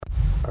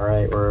All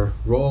right, we're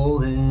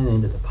rolling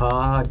into the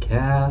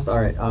podcast.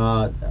 All right,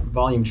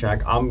 volume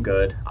check. I'm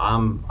good.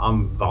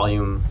 I'm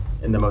volume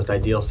in the most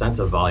ideal sense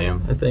of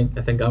volume. I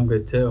think I'm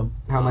good too.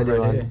 How am I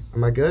doing?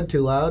 Am I good?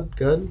 Too loud?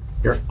 Good?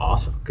 You're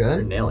awesome. Good?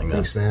 You're nailing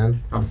this. Thanks,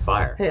 man. On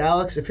fire. Hey,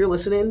 Alex, if you're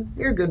listening,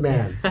 you're a good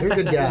man. You're a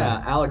good guy.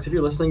 Yeah, Alex, if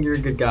you're listening, you're a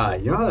good guy.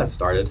 You know how that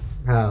started?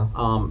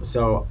 How?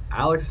 So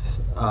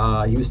Alex,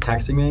 he was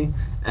texting me,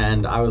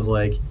 and I was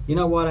like, you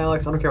know what,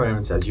 Alex? I don't care what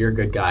anyone says. You're a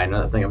good guy.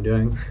 Another thing I'm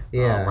doing.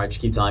 Yeah. I just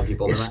keep telling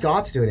people. Yeah,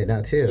 Scott's doing it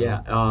now, too.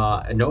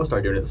 Yeah. And Noah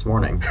started doing it this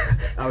morning.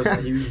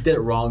 He did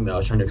it wrong, though. I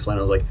was trying to explain.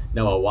 I was like,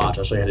 Noah, watch.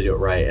 I'll show you how to do it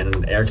right.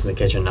 And Eric's in the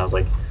kitchen, and I was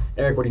like,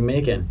 Eric, what are you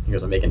making? He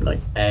goes, I'm making, like,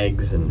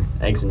 eggs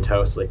and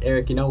toast. Like,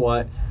 Eric, you know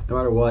what? No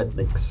matter what,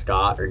 like,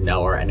 Scott or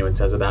Noah or anyone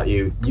says about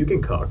you, you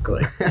can cook.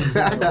 Like,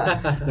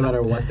 no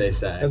matter what they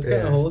say. That's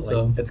kind of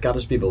wholesome. Like, it's got to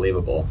just be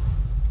believable.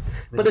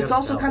 But it's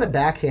also kind of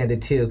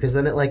backhanded, too, because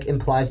then it, like,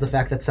 implies the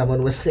fact that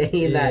someone was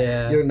saying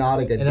that you're not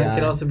a good guy. And it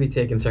can also be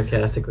taken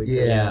sarcastically, too.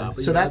 Yeah.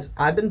 So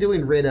I've been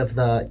doing rid of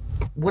the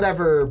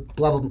whatever,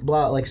 blah, blah,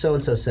 blah, like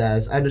so-and-so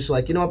says. I'm just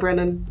like, you know what,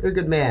 Brandon? You're a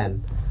good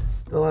man.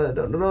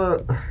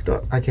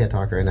 Don't, I can't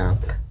talk right now.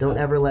 Don't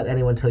ever let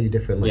anyone tell you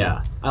differently.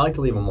 Yeah. I like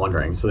to leave them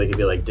wondering so they could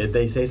be like, did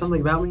they say something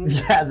about me?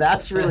 Yeah,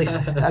 that's really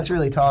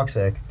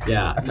toxic.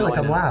 Yeah. I feel like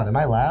I'm loud. Am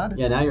I loud?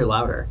 Yeah, now you're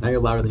louder. Now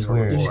you're louder than you were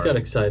before. You just got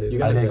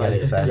excited. I did get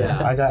excited.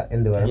 Yeah. I got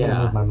into it.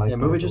 Yeah. Move my mic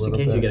Move it just in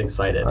case you get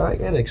excited. I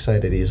get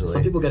excited easily.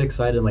 Some people get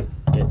excited and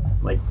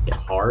get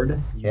hard.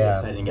 You get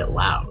excited and get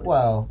loud.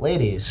 Well,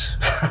 ladies,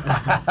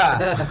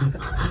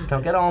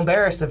 don't get all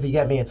embarrassed if you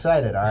get me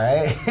excited, all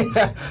right?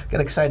 Get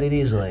excited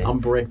easily.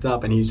 I'm bricked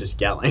up and he's just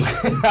yelling.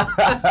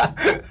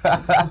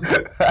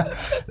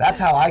 That's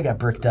how I get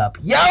bricked up.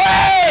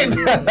 Yelling!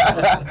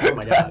 Oh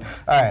my God.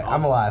 All right, Awesome.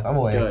 I'm alive. I'm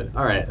awake. Good.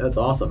 All right, that's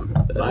awesome.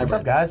 What's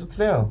up, guys? What's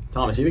new?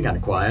 Thomas, you've been kind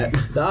of quiet.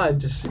 Nah,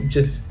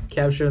 just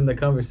capturing the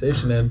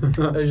conversation in.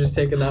 I was just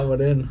taking that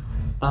one in.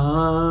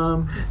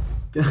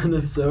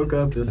 Gonna soak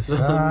up the sun.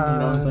 You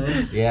know what I'm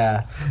saying?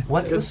 Yeah.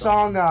 What's the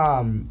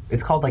song?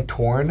 It's called like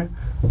Torn.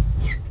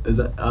 Is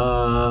that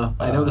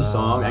I know the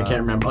song. I can't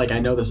remember. Like I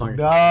know the song.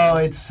 No,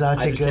 it's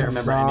such a good song. I just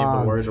can't remember any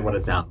of the words or what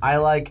it sounds like. I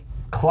like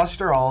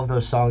cluster all of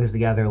those songs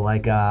together,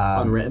 like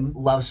Unwritten,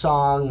 Love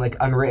Song, like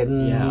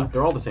Unwritten. Yeah,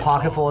 they're all the same.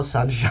 Pocketful of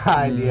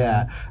Sunshine. Mm.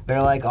 Yeah,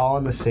 they're like all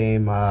in the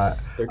same.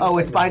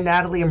 It's by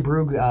Natalie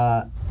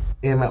Imbruglia.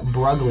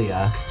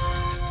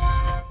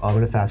 Oh, I'm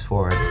gonna fast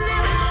forward.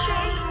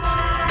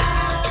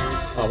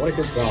 Oh, what a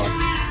good song.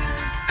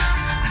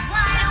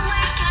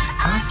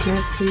 I can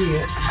see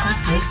it.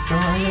 Dude,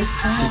 this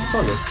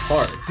song is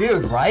hard.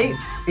 Dude, right?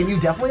 And you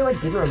definitely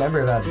didn't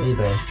remember that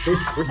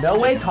either. No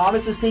way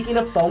Thomas is taking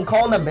a phone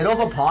call in the middle of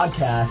a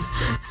podcast.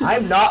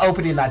 I'm not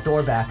opening that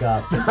door back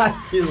up.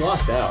 He's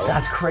locked out.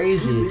 That's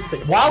crazy.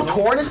 While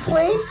Korn is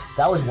playing?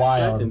 That was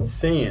wild. That's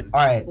insane.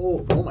 All right.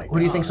 Oh my God. Who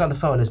do you think's on the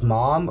phone? Is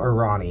Mom or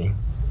Ronnie?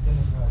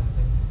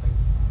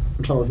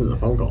 I'm trying to listen to the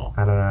phone call.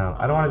 I don't know.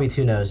 I don't want to be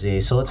too nosy.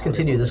 So let's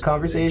continue this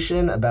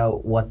conversation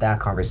about what that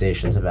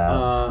conversation's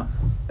about.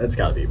 It's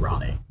got to be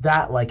Ronnie.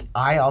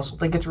 I also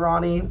think it's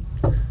Ronnie,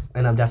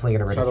 and I'm definitely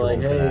going to ridicule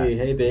him for that.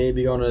 Hey, babe,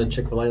 you going to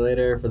Chick-fil-A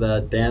later for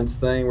that dance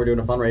thing? We're doing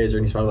a fundraiser.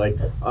 And he's probably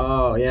like,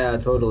 oh, yeah,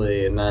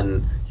 totally. And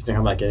then he's going to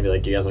come back in and be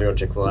like, you guys want to go to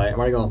Chick-fil-A? I'm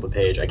already going with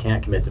LePage. I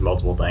can't commit to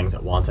multiple things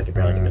at once. I can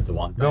barely commit to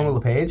one thing. Going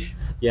with LePage?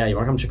 Yeah, you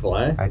want to come to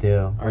Chick-fil-A? I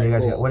do. When are you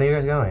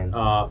guys going?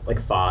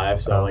 Like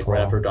 5, so cool.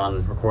 right after we're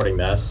done recording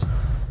this.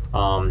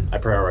 I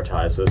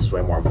prioritize, so this is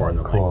way more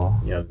important than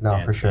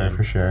No, for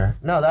sure.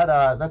 No,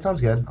 that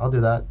sounds good. I'll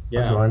do that.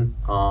 Yeah.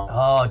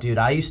 I'll join. Dude,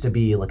 I used to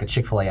be like a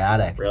Chick-fil-A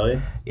addict.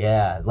 Really?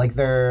 Yeah, like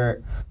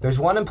there's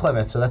one in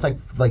Plymouth, so that's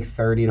like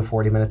 30 to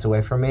 40 minutes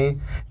away from me.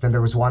 Then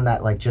there was one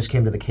that just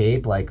came to the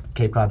Cape, like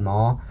Cape Cod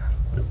Mall,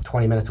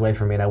 20 minutes away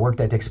from me, and I worked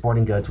at Dick's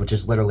Sporting Goods, which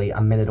is literally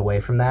a minute away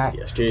from that.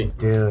 DSG.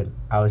 Dude,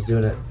 I was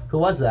doing it. Who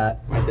was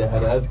that? My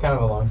dad. That's kind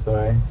of a long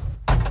story.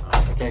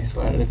 I can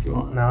explain it if you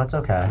want. No, it's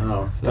okay.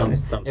 Oh,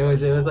 sounds it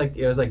was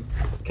like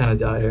kind of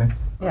dire.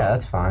 Yeah,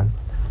 that's fine.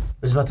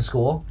 Is it about the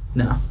school?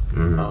 No.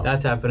 Mm-hmm. Oh.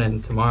 That's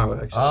happening tomorrow,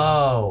 actually.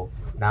 Oh,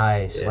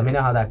 nice. Yeah. Let me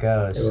know how that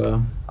goes. It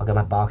will. I'll get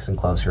my boxing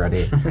gloves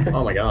ready.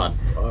 Oh my God.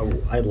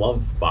 I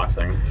love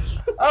boxing.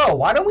 Oh,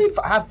 why don't we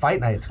have fight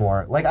nights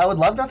more? I would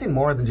love nothing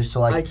more than just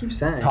to I keep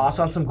saying, toss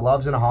on some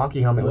gloves and a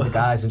hockey helmet with the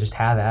guys and just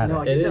have at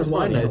it. It is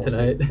wine night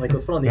tonight.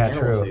 Let's put on the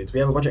animal suits. We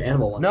have a bunch of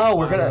animal ones. No,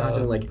 we're gonna.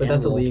 But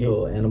that's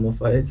illegal. Animal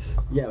fights.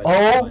 Yeah.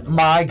 Oh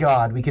my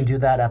God, we can do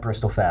that at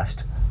Bristol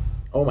Fest.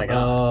 Oh my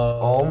God.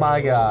 Oh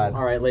my God.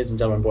 All right, ladies and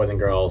gentlemen, boys and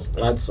girls,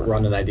 let's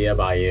run an idea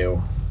by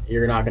you.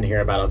 You're not going to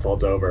hear about it until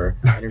it's over,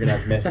 and you're going to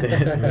have missed it.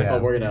 Yeah.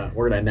 But we're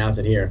gonna announce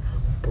it here.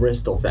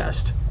 Bristol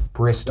Fest.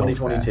 Bristol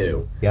 2022.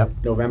 Fest. Yep.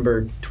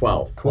 November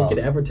 12th. We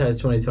could advertise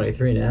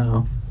 2023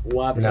 now.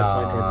 We'll advertise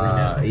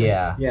 2023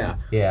 now. Yeah.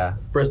 Yeah.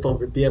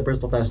 Be at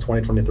Bristol Fest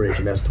 2023 if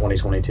you missed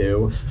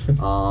 2022.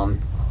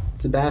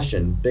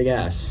 Sebastian, big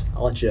ass.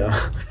 I'll let you.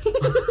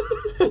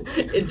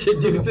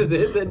 Introduces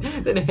it,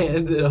 then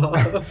hands it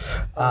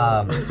off.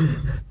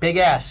 Big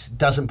S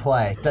doesn't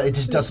play. It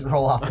just doesn't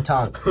roll off the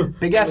tongue.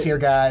 Big S here,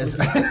 guys.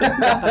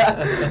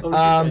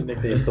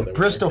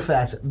 Bristol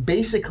Fest.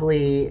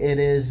 Basically, it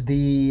is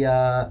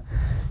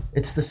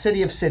it's the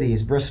city of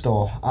cities,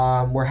 Bristol.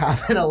 We're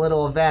having a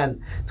little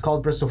event. It's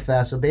called Bristol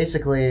Fest. So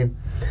basically,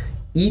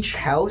 each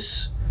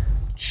house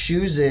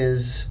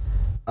chooses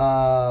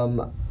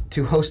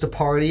to host a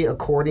party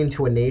according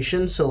to a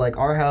nation. So like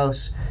our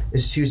house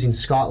is choosing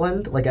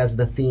Scotland like as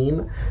the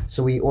theme.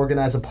 So we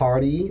organize a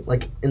party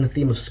like in the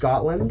theme of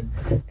Scotland.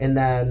 And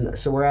then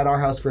so we're at our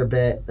house for a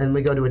bit and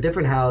we go to a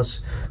different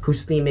house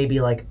whose theme may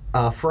be like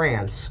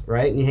France,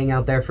 right? And you hang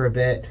out there for a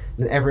bit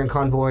and everyone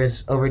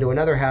convoys over to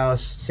another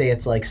house, say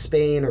it's like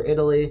Spain or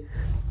Italy,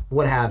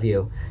 what have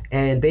you.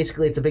 And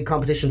basically it's a big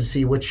competition to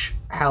see which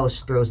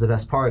house throws the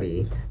best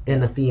party in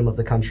the theme of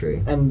the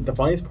country. And the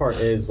funniest part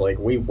is like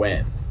we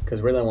win.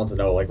 Because we're the ones to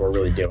know like we're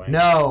really doing.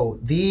 No,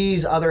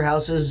 these other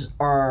houses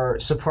are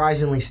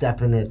surprisingly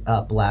stepping it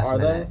up last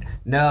minute. They?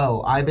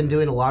 No, I've been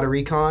doing a lot of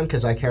recon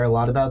because I care a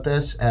lot about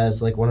this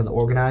as like one of the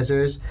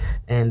organizers,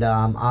 and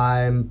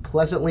I'm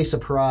pleasantly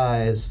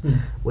surprised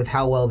with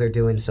how well they're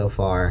doing so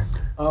far.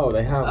 Oh,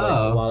 they have like,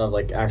 a lot of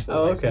like actual.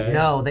 Oh, nice okay. gear.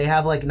 No, they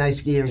have like nice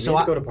gear. We So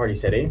need to go to Party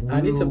City.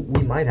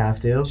 We might have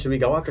to. Should we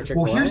go after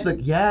Chick-fil-A?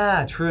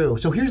 Well, true.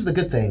 So here's the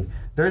good thing.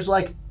 There's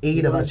like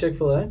 8 of us.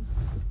 Chick-fil-A?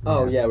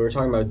 Oh yeah, we were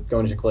talking about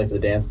going to Chick-fil-A for the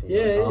dance team.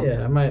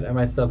 Yeah. I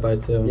might stop by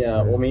too.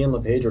 Yeah, well, me and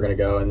LePage are gonna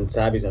go, and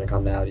Sabby's gonna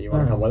come now. Do you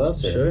want to come with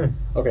us? Or? Sure.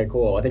 Okay,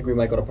 cool. I think we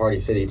might go to Party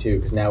City too,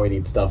 because now we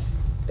need stuff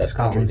that's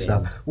country Scotland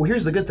themed. stuff. Well,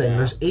 here's the good thing. Yeah.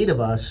 There's 8 of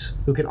us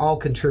who can all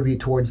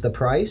contribute towards the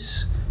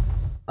price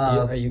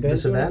of Are you guys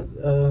this event.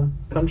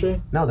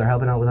 country? No, they're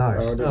helping out with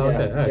ours. Oh, okay. All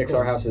right, Because cool.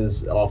 our house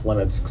is off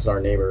limits because our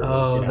neighbor is,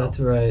 Oh, you know. that's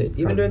right.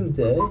 Even during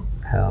the day?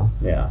 Hell.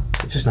 Yeah.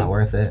 It's just not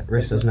worth it.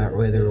 Risk does not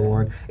weigh the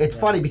reward. It's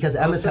funny because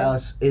Emma's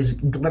house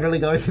is literally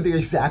going through the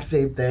exact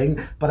same thing,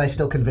 but I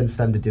still convinced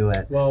them to do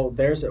it. Well,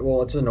 it's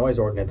a noise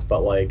ordinance,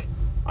 but like,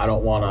 I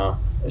don't want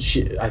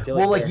to. I feel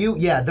like. Well,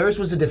 like theirs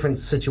was a different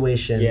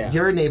situation. Yeah.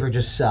 Your neighbor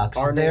just sucks.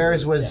 Our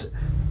Theirs neighbor, was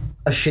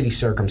a shitty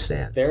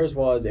circumstance. It was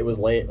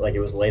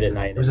late at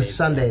night. It was a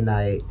Sunday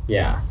night,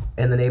 Yeah.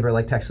 and the neighbor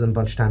like texted them a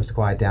bunch of times to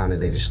quiet down,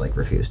 and they just like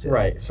refused to.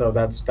 Right. So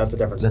that's a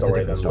different That's a story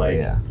different than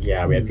story, like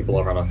yeah. we had people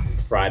over on a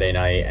Friday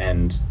night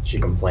and she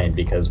complained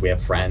because we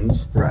have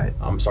friends. Right.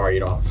 I'm sorry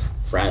you don't have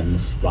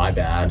friends. My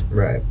bad.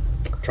 Right.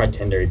 Try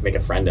Tinder, you can make a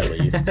friend at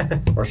least.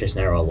 Worst case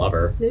scenario, a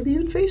lover. Maybe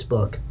even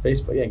Facebook.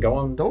 Facebook, yeah, go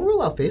on. Don't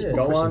rule out Facebook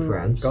Go for on. some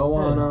friends. Go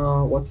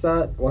on. What's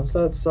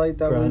that site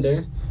that was?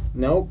 Grindr?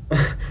 Nope.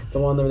 The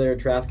one where they were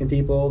trafficking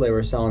people. They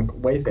were selling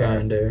Wayfair.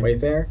 Grindr.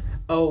 Wayfair.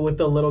 Oh, with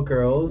the little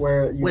girls?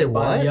 Where you Wait, just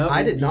buy, what? Yup,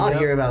 I did not yup,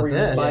 hear about where you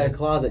just this. buy a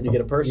closet and you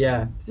get a person.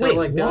 Yeah. So Wait,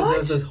 like what?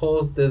 there's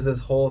this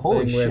whole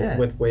Holy thing shit.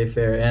 with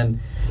Wayfair, and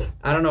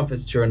I don't know if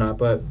it's true or not,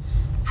 but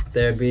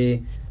there'd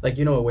be like,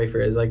 you know what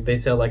Wayfair is, like they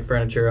sell like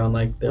furniture on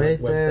like their Wayfair,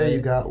 website. you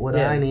got what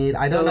Yeah. I need.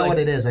 I So, don't know like- what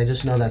it is. I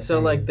just know that. So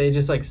like they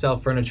just like sell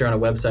furniture on a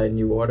website and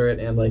you order it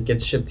and like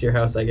gets shipped to your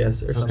house, I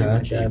guess, or something Okay.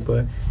 like that.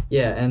 But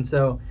yeah, and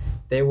so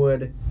they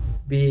would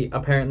be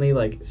apparently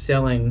like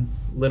selling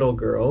little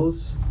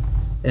girls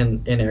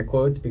in air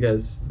quotes,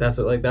 because that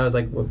was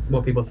like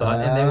what people thought,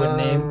 and they would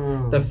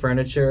name the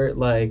furniture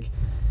like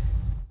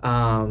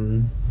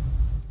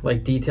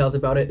details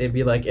about it. It'd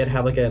be like it'd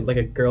have like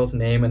a girl's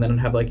name and then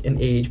it'd have like an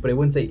age, but it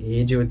wouldn't say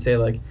age. It would say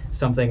like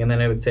something and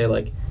then it would say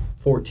like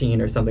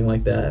 14 or something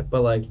like that.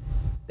 But like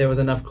there was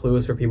enough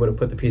clues for people to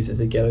put the pieces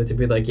together to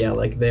be like, yeah,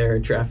 like they're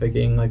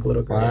trafficking like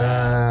little girls.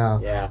 Wow.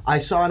 Yeah. I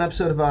saw an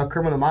episode of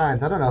Criminal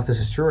Minds. I don't know if this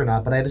is true or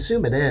not, but I'd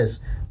assume it is.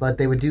 But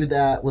they would do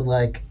that with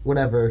like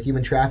whatever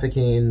human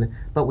trafficking,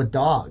 but with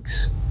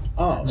dogs.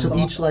 Oh. So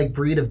that's each like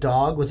breed of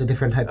dog was a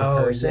different type of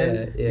Oh, person.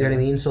 yeah, You know what I yeah.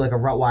 mean? So like a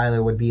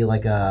Rottweiler would be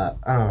like a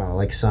I don't know,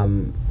 like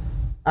some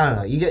I don't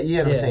know. You get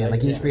what I'm Yeah, saying?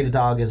 Like each yeah. breed of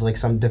dog is like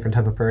some different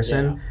type of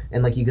person, Yeah.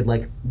 and like you could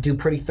like do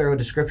pretty thorough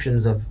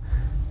descriptions of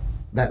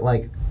that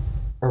like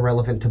are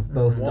relevant to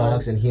both What?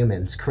 dogs and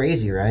humans.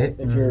 Crazy, right?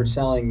 If you're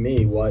selling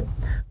me, what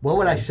What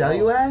would I sell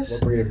you as?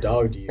 What breed of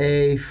dog do you?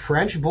 A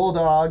French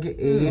bulldog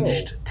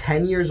aged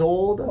 10 years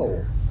old.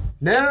 Oh.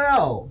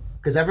 No.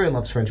 Because everyone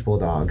loves French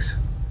bulldogs.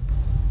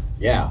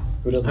 Yeah.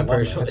 Who doesn't I love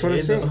personally- that? That's what I'm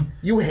hate saying. them.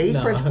 You hate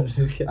No, French I'm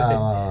just kidding. Uh,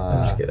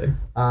 I'm just kidding.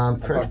 I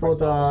French mark myself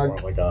as more bulldog.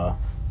 of like a.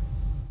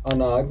 Oh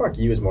no, I mark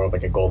you as more of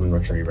like a golden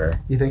retriever.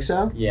 You think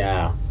so?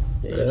 Yeah.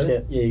 Yeah, you,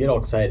 Really? you get all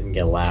excited and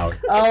get loud.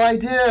 Oh, I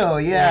do.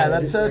 Yeah,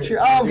 that's so you're- true.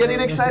 you're Oh, I'm doing getting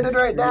it excited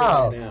right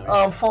now. now,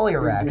 Oh, I'm fully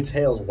Your erect.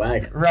 tail's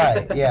wagging. Right,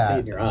 I can yeah. see it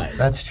in your eyes.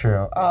 That's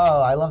true.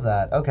 Oh, I love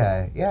that.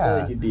 Okay, I feel yeah.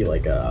 like you'd be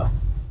like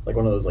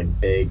one of those like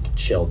big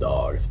chill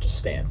dogs that just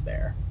stands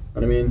there.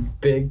 You know what I mean?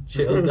 Big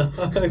chill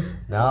dogs.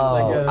 No,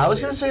 Like a- I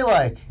was gonna say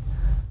like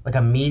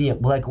a medium.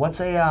 Like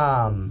what's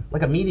a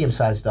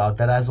medium-sized dog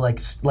that has like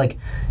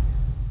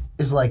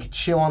is like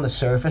chill on the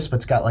surface,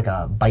 but's got like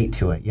a bite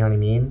to it. You know what I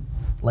mean?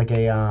 Like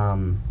a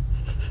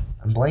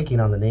I'm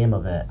blanking on the name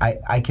of it.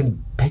 I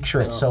can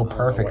picture it so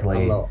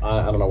perfectly.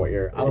 I don't know what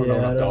you're. I don't know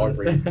enough dog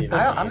breeds.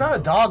 I'm not a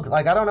dog.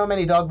 Like, I don't know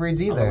many dog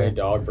breeds either. I don't know many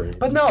dog breeds.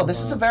 But no,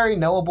 this is a very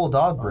knowable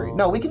dog breed.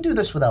 No, we can do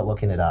this without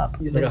looking it up.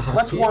 You think a Let's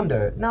husky?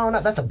 wonder. No,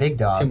 that's a big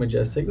dog. Too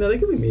majestic. No, they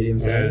could be medium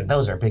sized.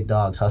 Those are big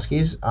dogs,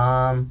 huskies.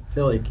 I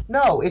feel like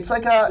No, it's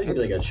like a. it could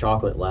be like a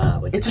chocolate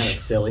lab. Like it's it's a kind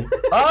of silly.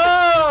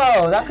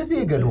 Oh, that could be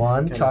a good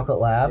one. Kinda- Chocolate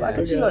lab. I yeah,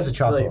 could see you as a I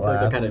feel like chocolate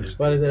they're lab. kind of just.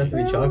 Why does it have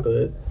to be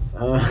chocolate?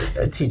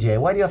 TJ,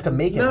 why do you have to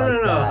make it No, like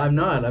no, that? I'm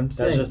not. I'm just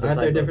That's saying. just the Aren't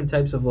there type of- different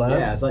types of labs?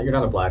 Yeah, it's not. You're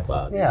not a black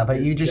lab. Yeah,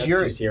 but you just That's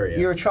you're too serious.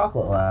 you're a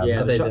chocolate lab.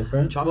 Yeah, Are they the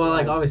different? chocolate Well,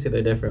 like lab- obviously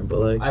they're different, but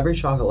like Every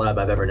chocolate lab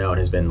I've ever known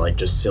has been like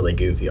just silly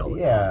goofy all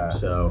the Yeah. time.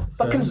 So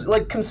But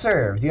like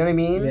conserved, you know what I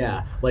mean?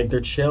 yeah, like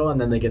they're chill and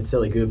then they get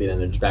silly goofy, then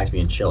they're just back to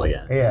being chill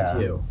again. Yeah. It's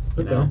you.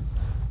 You Okay. know?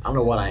 I don't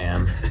know what I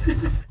am.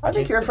 I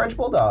think you're a French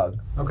bulldog.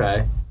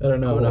 Okay. I don't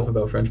know Cool. enough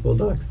about French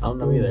bulldogs. I don't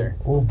know either.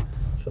 Ooh.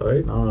 Sorry.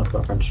 I don't know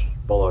about French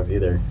bulldogs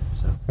either.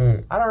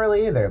 So I don't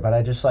really either, but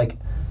I just like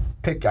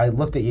I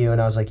looked at you and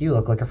I was like, you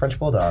look like a French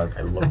bulldog.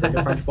 I look like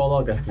a French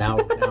bulldog. That's now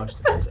it's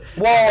defensive.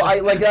 Well, I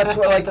like that's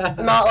what like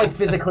not like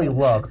physically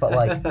look, but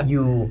like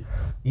you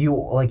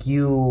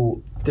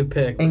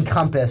Depict.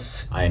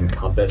 encompass I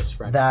encompass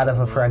French. that of a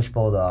bulldog. French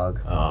bulldog.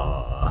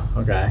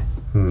 Okay.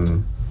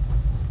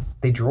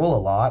 They drool a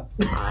lot.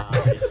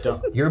 I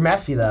don't. You're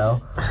messy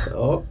though.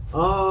 Oh.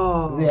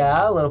 Oh.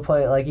 Yeah, a little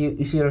play like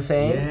you see what I'm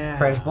saying? Yeah.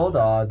 French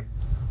bulldog.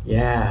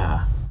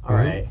 Yeah. All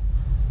right.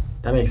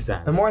 That makes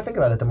sense. The more I think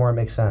about it, the more it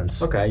makes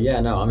sense. Okay. Yeah.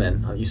 No, I'm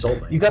in. You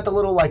sold me. You got the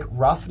little like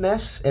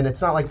roughness, and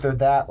it's not like they're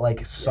that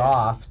like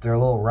soft. They're a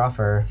little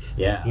rougher.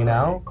 Yeah. You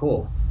know? all right,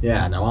 cool.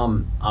 Yeah. No,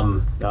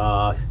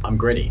 I'm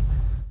gritty.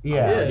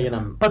 Yeah. Gritty and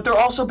I'm. But they're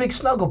also big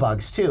snuggle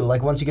bugs too.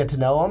 Like once you get to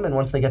know them, and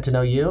once they get to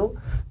know you,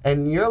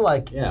 and you're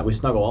like, Yeah, we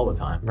snuggle all the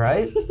time.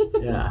 right?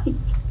 Yeah.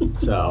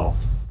 So.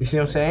 You see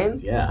what I'm saying?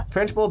 Yeah.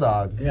 French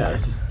bulldog. Yeah.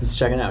 This is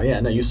checking out. Yeah.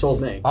 No, you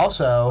sold me.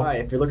 Also, All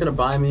right, if you're looking to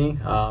buy me,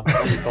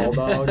 French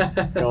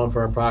bulldog, going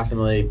for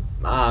approximately,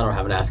 I don't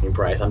have an asking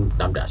price. I'm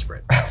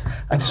desperate.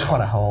 I just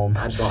want a home.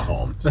 I just want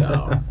home.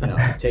 So,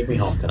 take me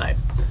home tonight.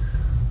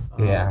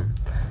 Yeah.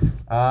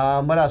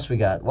 What else we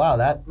got? Wow,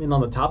 that. I mean,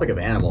 on the topic of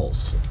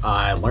animals,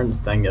 I learned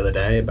this thing the other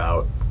day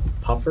about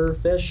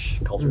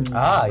pufferfish culture.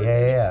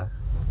 Yeah.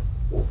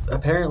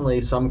 Apparently,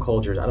 some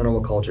cultures, I don't know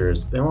what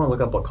cultures, they want to look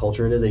up what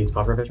culture it is that eats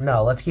pufferfish.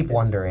 No, let's keep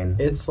wondering.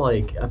 It's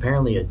like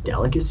apparently a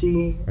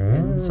delicacy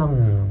in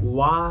some.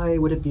 Why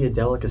would it be a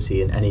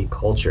delicacy in any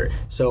culture?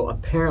 So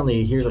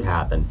apparently, here's what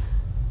happened.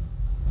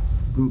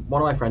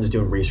 One of my friends is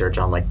doing research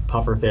on like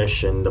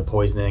pufferfish and the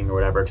poisoning or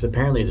whatever, because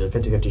apparently there's a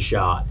 50-50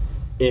 shot.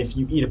 If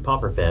you eat a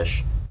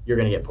pufferfish, you're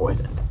gonna get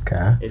poisoned.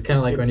 Okay. It's kind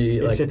of like when you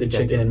eat like the 50-50.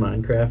 chicken in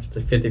Minecraft. It's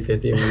a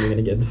 50-50 when you're going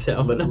to get the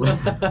salmon.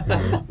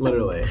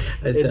 Literally.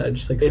 I'm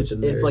just like such a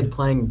nerd. It's like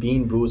playing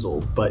Bean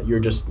Boozled, but you're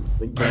just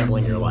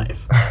gambling your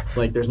life.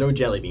 Like there's no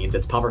jelly beans.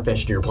 It's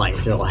pufferfish and you're playing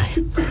with your life.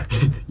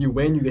 You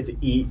win, you get to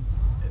eat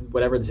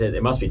whatever this is.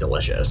 It must be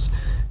delicious.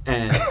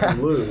 And if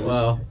you lose,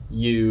 Wow.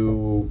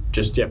 you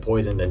just get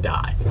poisoned and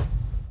die.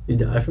 You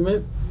die from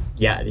it?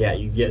 Yeah,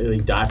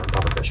 you die from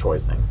pufferfish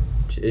poisoning.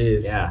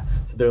 Jeez. Yeah.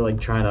 So they're like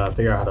trying to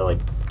figure out how to like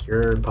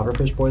cure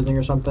pufferfish poisoning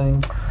or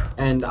something.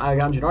 And I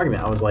got into an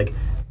argument. I was like,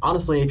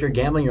 honestly, if you're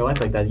gambling your life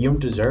like that, you don't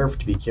deserve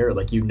to be cured.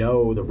 Like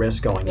the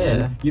risk going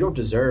Yeah. in. You don't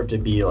deserve to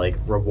be like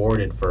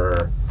rewarded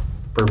for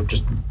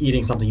just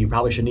eating something you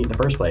probably shouldn't eat in the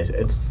first place.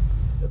 It's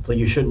like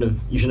you shouldn't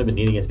have been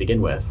eating it to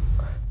begin with.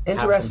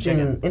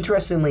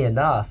 Interestingly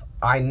enough,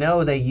 I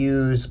know they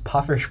use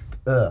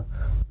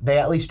they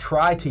at least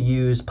try to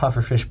use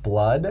pufferfish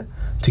blood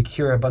to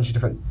cure a bunch of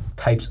different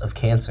types of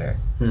cancer.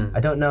 I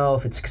don't know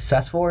if it's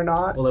successful or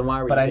not. Well, then why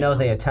are we but I eating know them?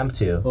 they attempt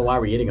to. Well, why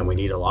are we eating them? We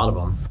need a lot of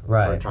them.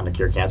 Right. We're trying to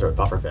cure cancer with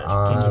pufferfish.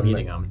 Can't keep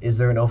eating them. Is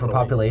there an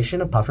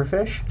overpopulation of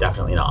pufferfish?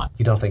 Definitely not.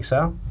 You don't think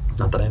so?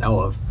 Not that I know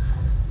of.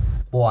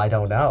 Well, I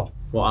don't know.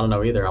 Well, I don't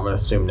know either. I'm going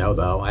to assume no,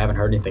 though. I haven't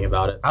heard anything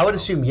about it. I would so-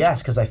 assume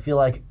yes, because I feel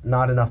like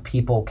not enough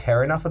people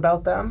care enough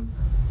about them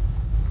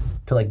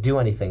to like do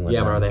anything with Yeah,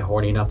 them. but are they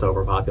horny enough to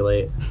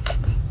overpopulate?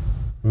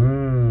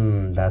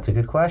 That's a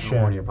good question.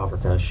 How horny are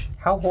pufferfish?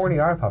 How horny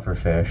are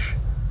pufferfish?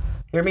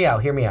 Hear me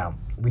out.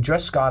 We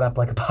dress Scott up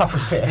like a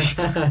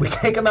pufferfish. We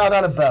take him out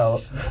on a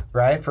boat,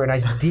 right, for a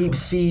nice deep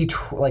sea,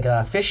 like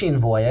a fishing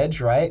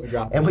voyage, right?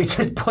 And we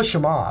just push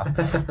him off.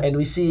 And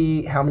we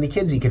see how many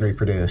kids he can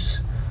reproduce.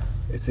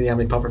 See how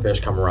many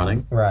pufferfish come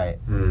running. Right.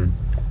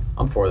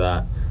 I'm for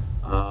that.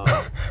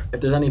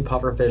 If there's any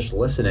pufferfish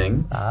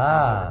listening,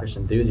 pufferfish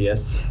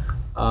enthusiasts,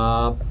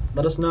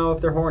 let us know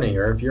if they're horny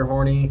or if you're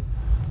horny.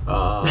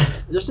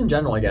 Just in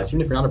general, I guess.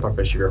 Even if you're not a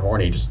pufferfish, if you're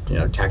horny, just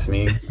text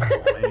me.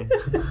 Call me.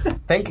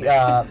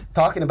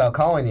 Talking about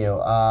calling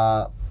you,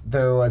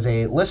 there was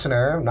a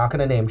listener, not going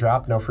to name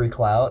drop, no free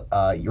clout.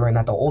 You were in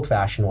that the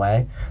old-fashioned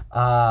way.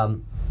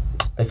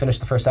 They finished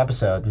the first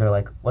episode and they're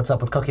like, "What's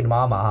up with Cooking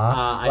Mama,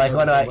 huh?" I know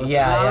the same listener.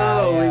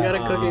 Oh, we yeah. got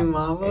a Cooking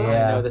Mama?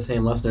 Yeah. I know the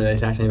same listener. They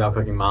texted me about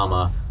Cooking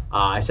Mama.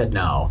 I said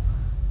no.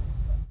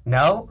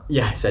 No?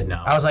 Yeah, I said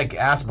no. I was like,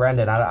 ask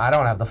Brendan. I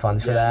don't have the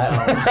funds for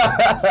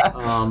that.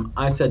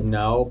 I said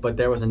no, but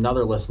there was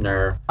another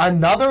listener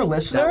Another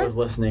listener? that was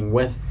listening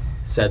with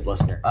said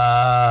listener.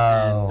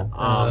 Oh.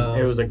 And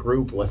it was a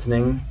group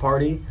listening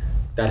party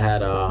that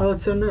had. Oh,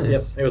 that's so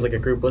nice. Yep, it was like a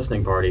group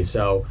listening party.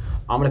 So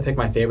I'm gonna pick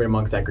my favorite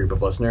amongst that group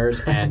of listeners,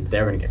 and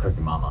they're gonna get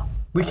Cooking Mama.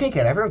 We can't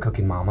get everyone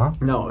Cooking Mama.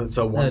 No,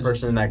 so one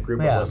person in that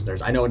group Yeah. of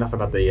listeners. I know enough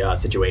about the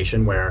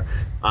situation where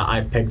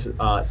I've picked.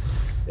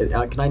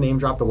 Can I name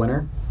drop the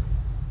winner?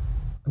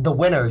 The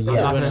winner, yes.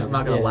 I'm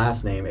not gonna Yeah.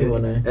 last name. The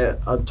winner.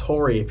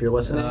 Tori, if you're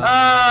listening.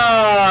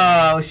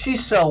 Oh,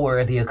 she's so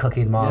worthy of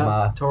Cooking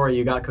Mama. Yeah, Tori,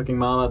 you got Cooking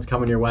Mama. It's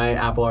coming your way.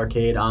 Apple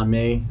Arcade on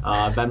me.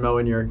 Venmo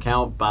in your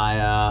account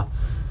by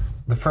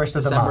The first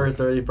of December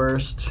the month.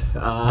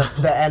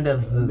 31st. The end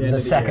of the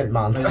second year.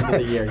 month. The end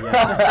of the year,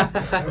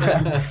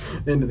 yeah.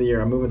 End of the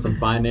year. I'm moving some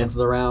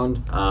finances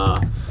around.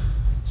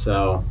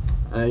 So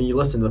you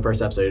listen to the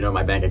first episode, you know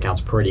my bank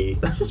account's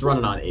it's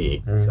running on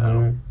E.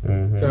 So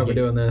Mhm. That's why we're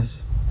doing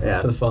this.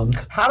 yeah. For the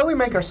funds. How do we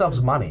make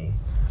ourselves money?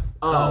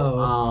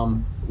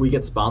 We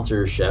get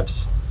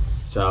sponsorships.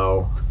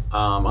 So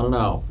I don't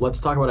know. Let's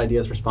talk about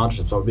ideas for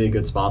sponsorships. What would be a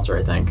good sponsor?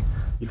 I think.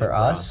 For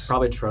us?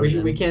 Probably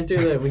Trojan. We can't do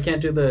the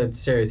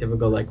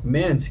stereotypical like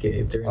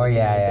Manscaped or anything Oh,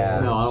 yeah, like yeah.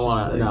 that. No, I don't It's want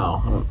just to.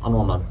 No, I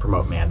don't want to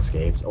promote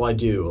Manscaped. Well, I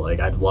do. Like,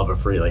 I'd love a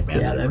free like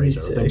Manscaped that'd be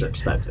razor. Those things sick. are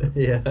expensive.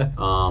 Yeah.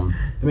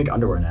 They make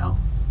underwear now.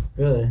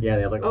 Really? Yeah,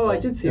 they have like. I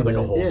did see they have, that.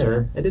 like a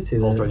holster. Yeah, I did see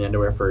that. Holster in the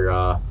underwear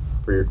for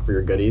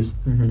your goodies.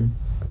 Mm-hmm.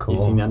 Cool. You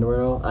seen the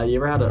underwear at all? You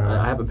ever had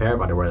I have a pair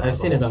of underwear. That I've has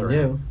a seen it on holster in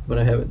you, but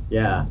I haven't.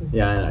 Yeah.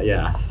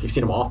 You've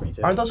seen them off me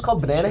too. Aren't those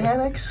called banana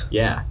hammocks?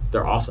 Yeah,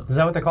 they're awesome. Is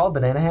that what they're called?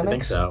 Banana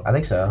hammocks? so. I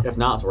think so. If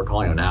not, so we're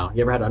calling them now.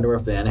 You ever had underwear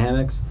with banana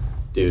hammocks?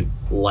 Dude,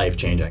 life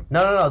changing.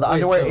 No. The Wait,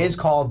 underwear so- is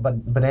called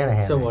banana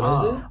hammock. So what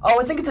is it? Oh,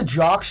 I think it's a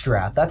jock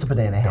strap. That's a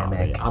banana hammock.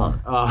 I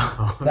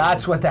don't.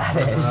 That's what that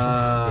is.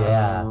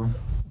 Yeah.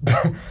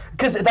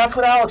 Because that's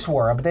what Alex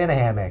wore, a banana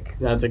hammock.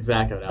 That's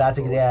exactly what. That's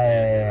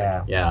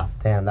yeah. Yeah.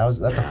 Damn,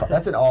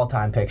 that's an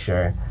all-time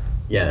picture.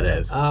 Yeah, it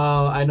is.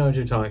 Oh, I know what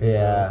you're talking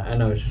Yeah. about. I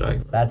know what you're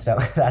talking about.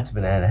 That's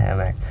banana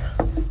hammock.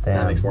 Damn,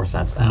 That makes more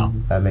sense now.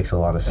 That makes a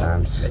lot of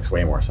sense. Makes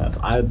way more sense.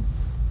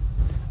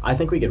 I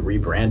think we could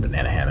rebrand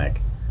Banana Hammock.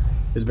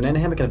 Is Banana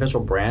Hammock an official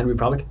brand? We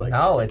probably could like.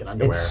 No, make an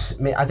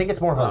underwear. I think it's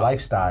more of a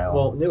lifestyle.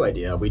 Well, new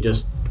idea.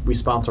 We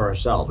sponsor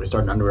ourselves. We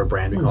start an underwear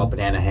brand. We call it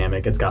Banana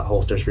Hammock. It's got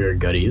holsters for your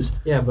goodies.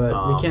 Yeah,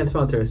 but we can't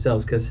sponsor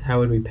ourselves because how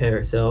would we pay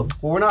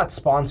ourselves? Well, we're not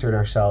sponsored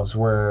ourselves.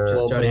 We're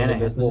Just starting Banana a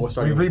business. Well, we're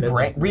starting a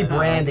business.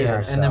 rebranding Okay,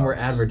 ourselves. and then we're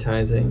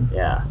advertising.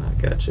 Yeah,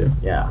 I got you.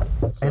 yeah.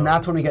 And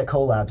that's when we get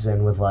collabs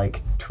in with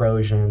like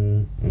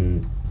Trojan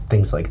and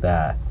things like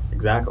that.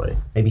 Exactly.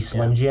 Maybe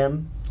Slim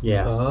Jim.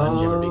 Yeah, Slim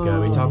Jim would be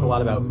good. We talk a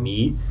lot about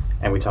meat,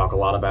 and we talk a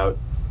lot about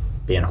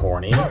being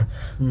horny.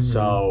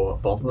 So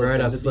both of those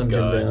Right up things Slim would be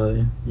Jim's good.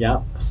 alley.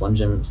 Yeah, Slim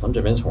Jim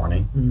is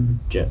horny.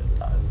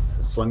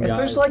 Slim If guy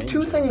there's is like main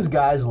two Jim. things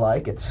guys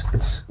like,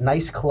 it's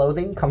nice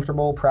clothing,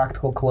 comfortable,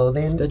 practical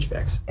clothing, Stitch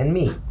Fix. and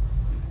meat.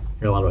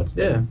 Hear a lot about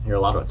Hear a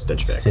lot about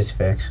Stitch Fix. Stitch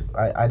Fix.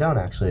 I don't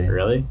actually.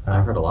 Really?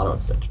 I've heard a lot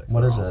about Stitch Fix.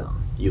 What They're is it?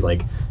 awesome. You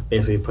like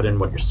basically put in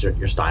what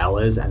your style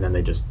is, and then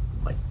they just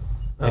like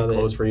pick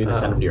clothes for you and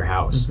send them to your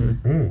house,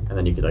 Mm. and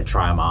then you could like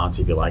try them on,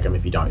 see if you like them.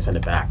 If you don't, you send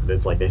it back.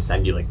 It's like they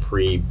send you like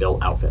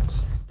pre-built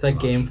outfits. It's like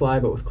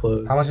Gamefly, but with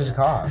clothes. How much does it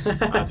cost?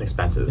 It's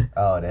expensive.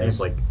 Oh, it I think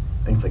is.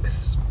 it's like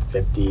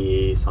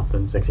 50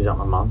 something, 60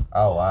 something a month.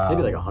 Oh wow.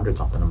 Maybe like 100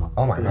 something a month.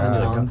 Oh my They'll send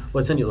you, God.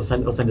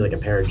 like, they'll send you like a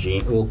pair of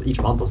jeans. Well, each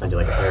month they'll send you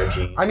like a pair of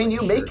jeans. I mean, you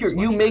like make a shirt,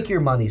 you sweatshirt. make your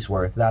money's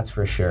worth. That's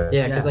for sure.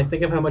 Yeah, because Yeah. like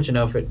think of how much an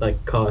outfit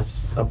like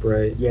costs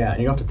upright. Yeah, and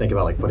you don't have to think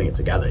about like putting it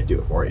together. They do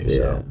it for you. Yeah.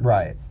 So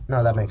Right.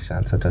 No, that makes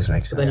sense. That does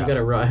make sense. But then you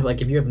gotta run.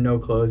 Like if you have no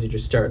clothes, you're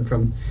just starting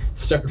from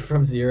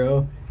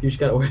zero. You just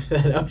gotta wear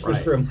that outfit Right.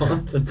 for a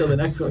month until the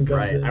next one comes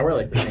right, in. I wear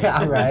like the same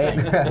Yeah, right.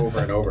 thing over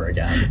and over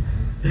again.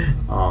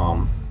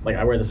 Like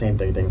I wear the same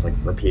things like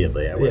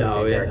repeatedly. I wear the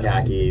same pair of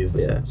khakis, the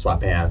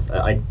sweatpants.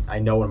 I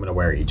know what I'm gonna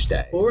wear each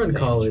day. Well, we're in It's the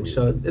same college, each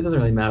so week. it doesn't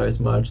really matter as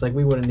much. Like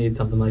we wouldn't need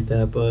something like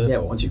that, but Yeah,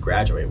 but once you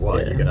graduate,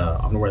 what Yeah.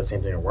 I'm gonna wear the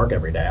same thing to work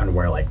every day. I'm gonna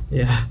wear like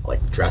yeah.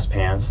 dress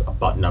pants, a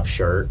button-up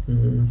shirt,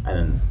 Mm-hmm. and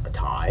then a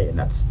tie, and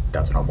that's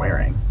what I'm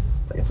wearing.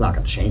 Like it's not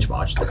gonna change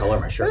much. The color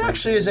of my shirt. It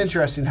actually is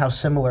interesting how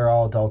similar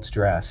all adults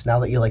dress. Now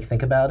that you like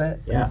think about it.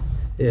 Yeah.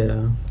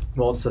 Yeah.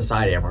 Well, it's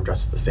society. Everyone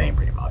dresses the same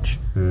pretty much.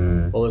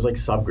 Hmm. Well, there's like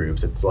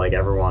subgroups. It's like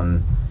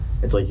everyone.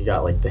 It's like you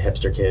got like the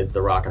hipster kids,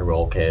 the rock and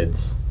roll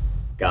kids,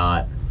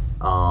 got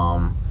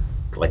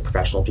like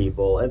professional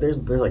people.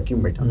 There's like you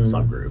can break down the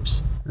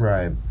subgroups.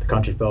 Right. The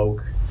country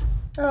folk,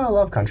 Oh, I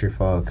love country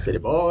folk. city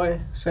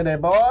boy, City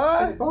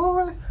boy.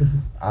 boy.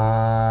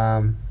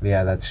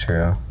 Yeah, that's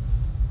true.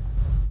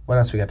 What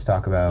else we got to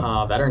talk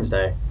about? Veterans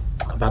Day.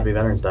 About to be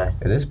Veterans Day.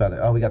 It is about it.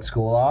 Oh, we got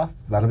school off.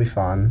 That'll be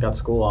fun. Got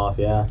school off.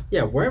 Yeah.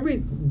 Yeah, weren't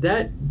we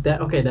that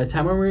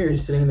time when we were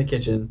sitting in the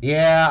kitchen?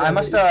 Yeah,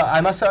 So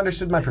I must have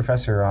understood my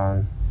professor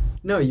wrong.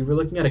 No, you were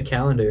looking at a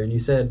calendar and you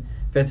said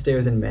Vets Day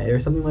was in May or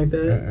something like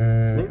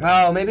that.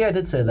 Oh, maybe I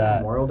did say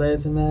that. Memorial Day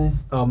it's in May.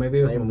 Oh, maybe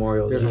it was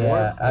Memorial Day. There's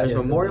Yeah,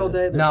 Memorial Day.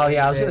 there's No,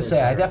 yeah, I was Labor gonna Day,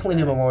 say I there's definitely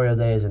knew Veterans Day. Memorial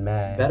Day is in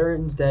May.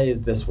 Veterans Day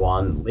is this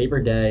one. Labor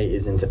Day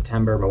is in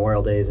September.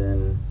 Memorial Day is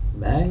in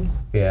May.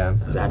 Yeah.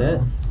 Is that it?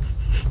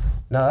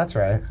 No, that's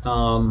right.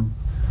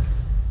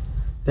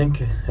 I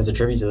think as a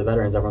tribute to the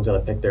veterans, everyone's got to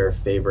pick their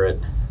favorite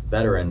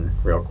veteran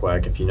real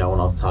quick. If you know one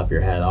off the top of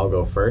your head, I'll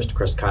go first.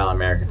 Chris Kyle,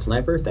 American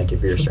Sniper. Thank you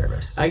for your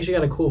service. I actually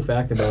got a cool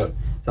fact about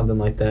something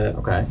like that.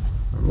 Okay,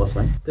 I'm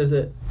listening. Does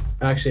it?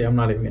 Actually, I'm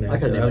not even gonna. I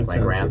could have named like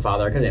my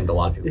grandfather. I could have named a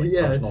lot of people like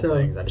Yeah, personal so-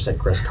 things. I just said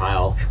Chris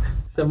Kyle.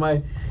 So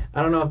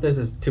I don't know if this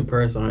is too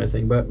personal or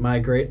anything, but my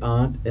great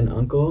aunt and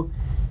uncle,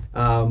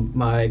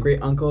 my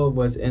great uncle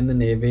was in the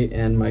Navy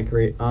and my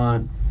great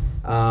aunt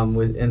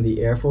was in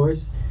the Air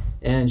Force,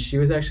 and she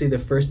was actually the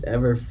first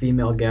ever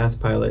female gas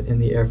pilot in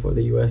the Air Force,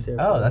 the U.S. Air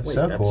Force. Oh, that's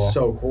so That's cool.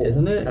 so cool.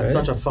 Isn't it? That's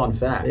Right? such a fun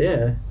fact.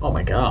 Yeah, Oh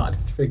my god,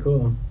 it's pretty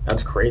cool.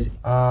 that's crazy.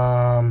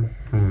 I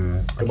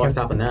Good luck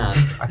topping that.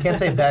 can't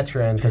say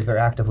veteran because they're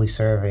actively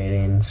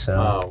serving.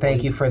 So Oh, thank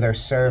well, you for their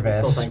service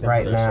still thank them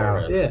right for their now.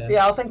 service. Yeah.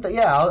 Yeah, I'll think that.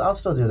 Yeah, I'll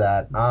still do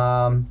that.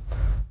 One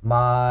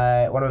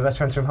of my best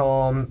friends from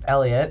home,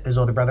 Elliot, his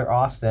older brother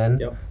Austin,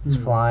 Yep. is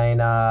flying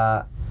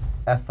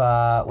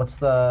what's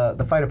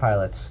the fighter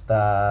pilots?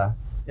 The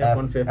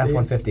F-150?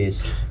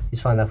 F-150s. He's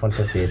flying the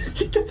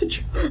F-150s. That's a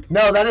truck.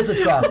 No, that is a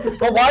truck.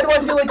 But why do I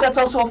feel like that's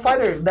also a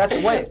fighter? That's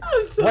wait.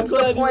 I'm so What's the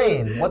glad you-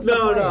 plane? What's the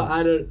plane? No,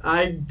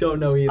 I don't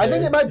know either. I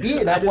think it might be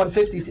an I just-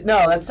 F-150.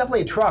 No, that's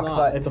definitely a truck.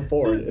 But It's a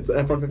Ford. It's an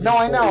F-150. no,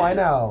 I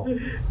know.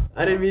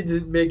 I didn't mean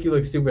to make you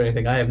look stupid or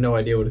anything. I have no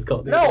idea what it's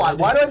called. No,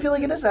 why do I feel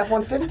like it is an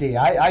F-150?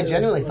 I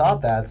genuinely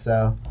thought that.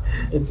 So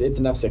It's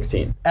an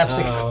F-16.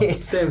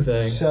 F-16. Same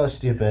thing. So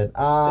stupid.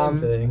 Same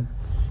thing.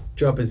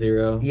 Drop a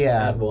 0.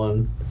 Yeah. Add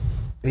 1.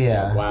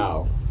 Yeah.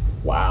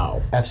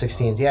 Wow.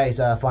 F-16s. Yeah, he's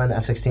flying the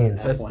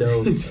F-16s. That's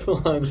dope.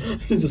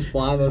 He's just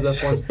flying those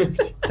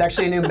F-150s. It's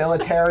actually a new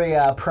military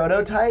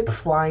prototype,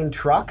 flying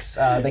trucks.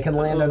 They can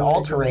land on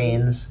all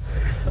terrains.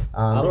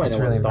 How do I It's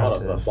know really what's thought of a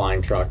impressive.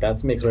 flying truck?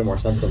 That makes way more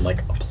sense than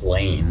like a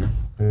plane.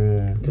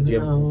 Mm. You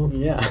No. have,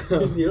 yeah.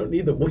 You don't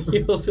need the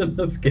wheels in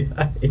the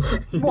sky.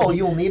 Well,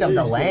 you'll need them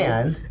to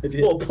land. If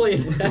you, Well,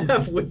 planes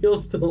have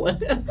wheels to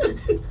land.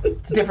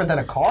 It's different than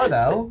a car,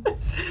 though.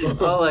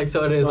 Well, like,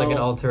 so it is like an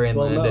all-terrain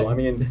well, landing. no, I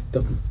mean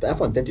the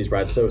F-150s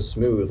ride so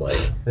smooth, like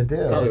They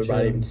do. probably would ride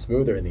true. even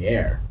smoother in the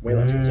air, way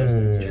less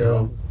resistance, you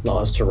know, True.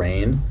 less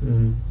terrain,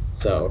 Mm.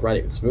 so it'd ride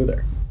even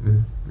smoother.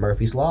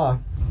 Murphy's Law.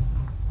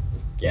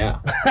 Yeah.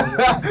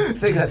 I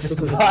think that just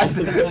applies.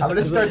 I'm going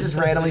to start just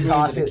randomly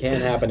tossing. If it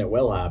can happen, it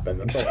will happen.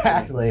 That's all it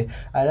Exactly. means.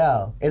 I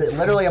know. It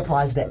literally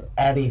applies to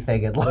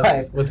anything in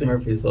life. What's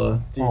Murphy's Law?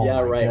 Dude, Oh yeah,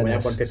 my right. When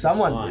goodness. F-150s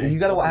Someone, fly, you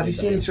gotta. that's Have you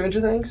seen anything. Stranger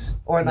Things?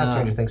 Or not No.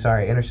 Stranger Things?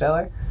 Sorry,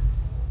 Interstellar.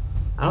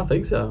 I don't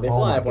think so. They Oh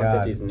fly my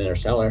F-150s in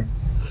Interstellar.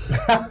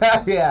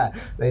 Yeah,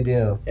 they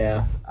do.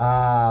 Yeah.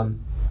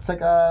 It's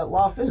like a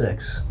law of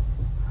physics.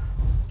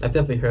 I've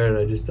definitely heard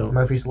it. I just don't.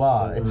 Murphy's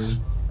Law. It's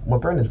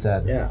what Brendan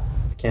said. Yeah.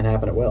 If it can't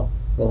happen, it will.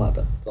 It will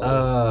happen. That's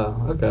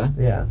all it is. Okay.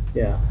 Yeah.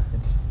 Yeah.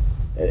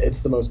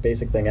 It's the most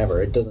basic thing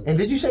ever. It doesn't. And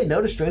did you say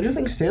no to Stranger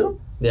Things too?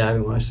 Yeah, I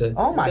haven't watched it.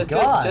 Oh my Just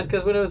God. Just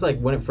because when it was like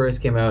when it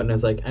first came out, and it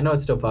was like I know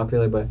it's still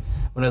popular, but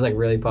when it was like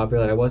really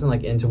popular, I wasn't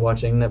like into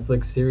watching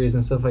Netflix series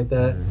and stuff like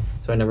that,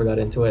 so I never got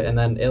into it. And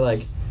then it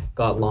like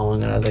got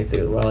long, and I was like,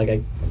 dude, well, like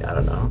I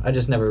don't know. I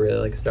just never really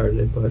like started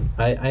it, but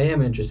I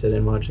am interested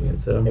in watching it.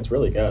 So It's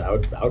really good. I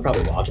would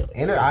probably watch it.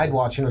 I'd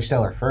watch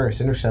Interstellar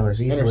first.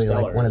 Interstellar's easily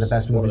like one of the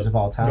best movies of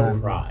all You'll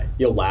time. cry.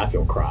 You'll laugh.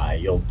 You'll cry.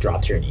 You'll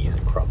drop to your knees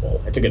and crumble.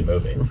 It's a good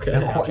movie. Okay.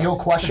 The You'll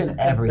soundtrack's- question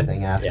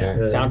everything Yeah. after. Yeah.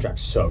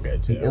 Soundtrack's so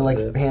good too. Like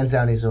it. hands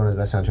down, he's one of the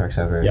best soundtracks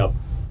ever. Yep.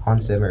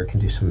 Hans Zimmer can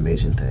do some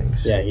amazing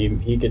things. Yeah.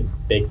 He could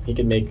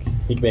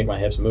make my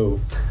hips move.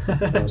 You know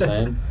what I'm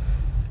saying?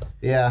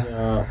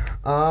 Yeah.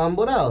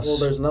 What else? Well,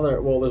 there's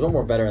one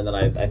more veteran that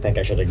I think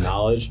I should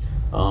acknowledge.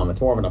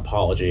 It's more of an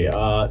apology.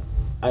 I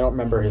don't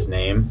remember his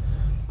name.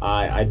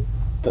 I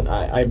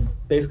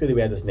basically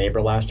we had this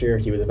neighbor last year.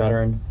 He was a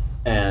veteran,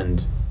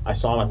 and I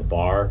saw him at the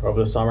bar over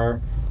the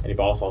summer, and he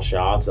bought us all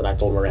shots. And I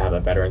told him we're gonna have a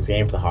veterans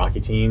game for the hockey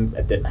team.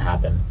 It didn't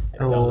happen. It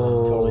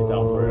totally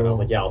fell through. And I was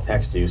like, yeah, I'll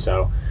text you.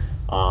 So,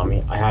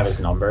 I have his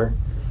number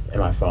in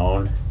my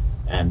phone,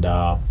 and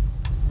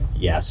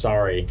yeah,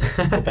 sorry.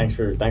 But thanks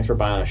for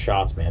buying us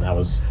shots, man. That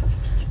was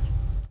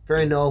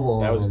very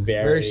noble. That was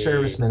very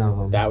serviceman of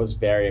him. That was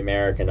very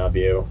American of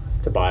you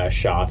to buy us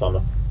shots on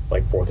the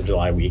 4th of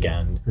July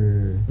weekend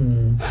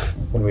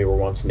when we were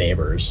once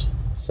neighbors.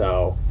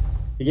 So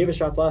he gave us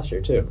shots last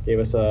year too. Gave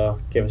us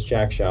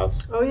Jack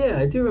shots. Oh yeah,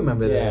 I do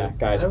remember that. Yeah,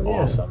 guys, Oh, yeah.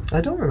 awesome. I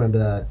don't remember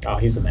that. Oh,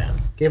 he's the man.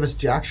 Gave us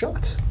jack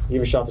shots. He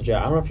gave us shots of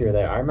Jack. I don't know if you were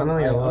there. I remember.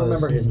 I I was. don't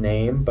remember his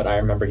name, but I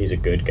remember he's a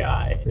good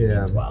guy. And he Yeah.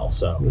 means well.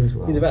 So Means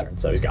well. he's a veteran,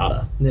 so he's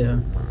gotta. Yeah.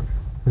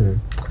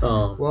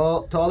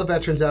 Well, to all the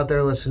veterans out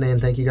there listening,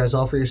 thank you guys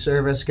all for your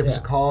service. Give us a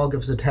Yeah. call,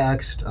 give us a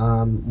text.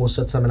 We'll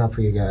set something up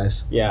for you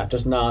guys. Yeah,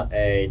 just not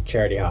a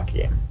charity hockey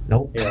game.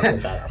 Nope. Yeah,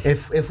 set that up.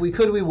 if we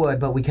could, we would,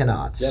 but we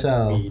cannot. Yep,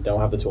 So we don't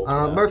have the tools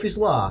for that. Murphy's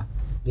Law.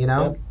 You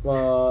know?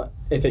 Yep.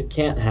 If it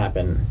can't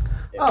happen.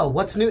 Oh,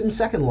 what's Newton's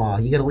second law?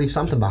 You got to leave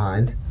something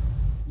behind.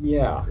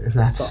 Yeah.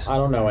 That's. So I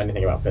don't know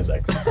anything about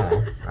physics.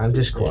 I'm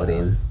just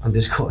quoting. Yeah. I'm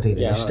just quoting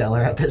Interstellar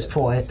at this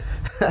point.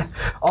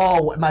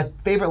 Oh, my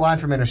favorite line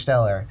from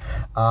Interstellar.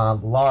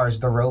 Lars,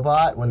 the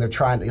robot, when they're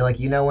trying, like,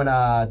 you know when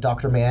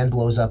Dr. Mann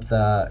blows up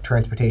the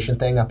transportation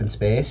thing up in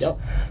space? Yep.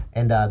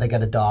 And they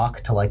got a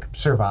dock to, like,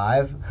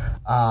 survive.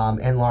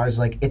 And Lars,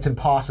 like, it's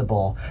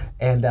impossible.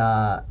 And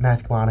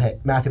Matthew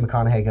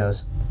McConaughey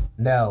goes,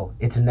 no,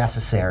 it's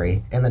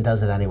necessary, and then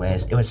does it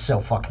anyways. It was so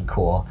fucking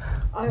cool.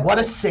 What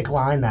a sick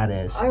line that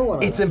is.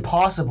 It's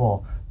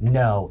impossible.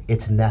 No,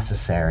 it's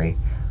necessary.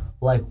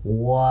 Like,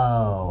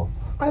 whoa.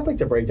 I'd like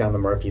to break down the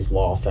Murphy's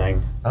Law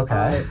thing.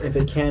 Okay. If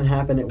it can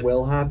happen, it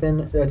will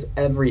happen. That's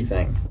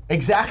everything.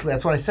 Exactly.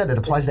 That's what I said. It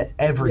applies to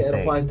everything. Yeah,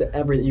 it applies to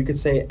everything. You could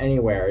say it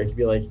anywhere. It could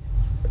be like,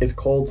 it's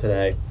cold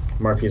today.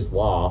 Murphy's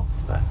Law.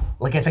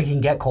 Like, if it can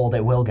get cold,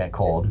 it will get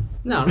cold.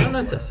 No, not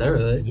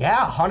necessarily.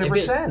 Yeah,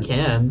 100%. If it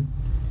can.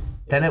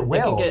 Then it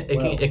will.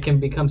 It can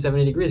become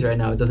 70 degrees right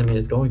now. It doesn't mean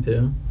it's going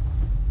to.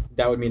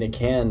 That would mean it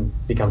can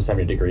become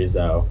 70 degrees,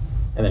 though,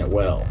 and then it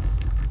will.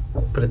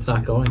 But it's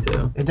not going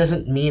to. It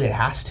doesn't mean it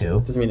has to.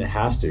 It doesn't mean it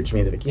has to, which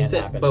means if it can't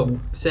happen. But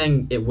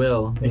saying it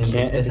will. If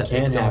it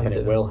can happen,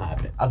 it will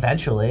happen.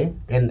 Eventually,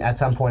 and at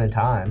some point in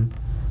time.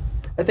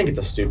 I think it's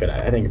a stupid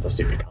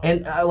concept.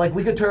 And, like,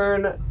 we could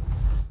turn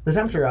the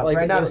temperature up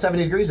right now to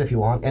 70 degrees if you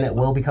want, and it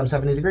will become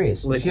 70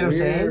 degrees. Like, you see what I'm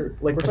saying?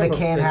 Like, if it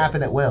can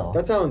happen, it will.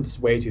 That sounds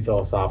way too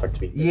philosophic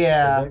to be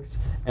physics.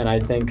 And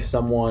I think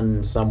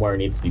someone somewhere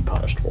needs to be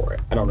punished for it.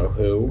 I don't know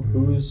who.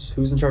 Who's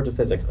in charge of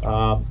physics?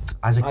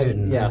 Isaac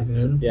Newton. Yeah, Isaac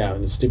Newton? Yeah,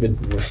 and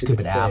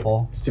stupid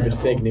Apple. Stupid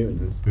fake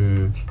Newtons.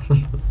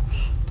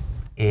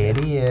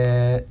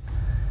 Idiot.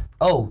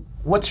 Oh,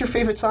 what's your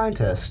favorite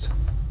scientist?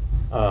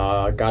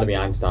 Gotta be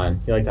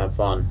Einstein. He liked to have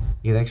fun.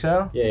 You think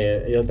so?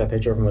 Yeah. You like that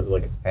picture of him with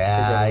like.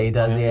 Yeah, he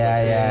does.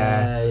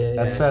 Yeah.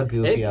 That's so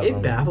goofy.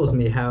 It baffles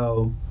me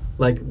how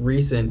like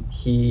recent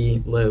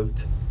he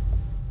lived.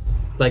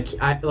 Like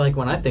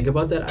when I think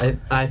about that,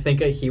 I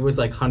think he was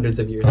like hundreds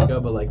of years ago,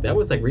 but like that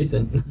was like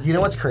recent. You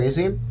know what's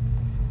crazy?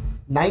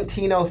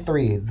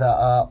 1903,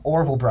 the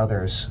Orville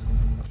brothers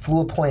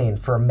flew a plane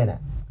for a minute.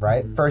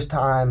 Right, first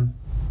time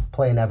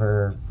plane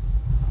ever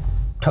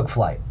took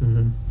flight.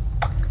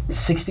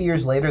 60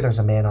 years later, there's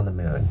a man on the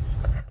moon.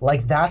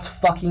 Like, that's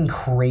fucking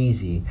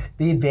crazy.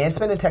 The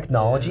advancement in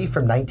technology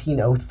from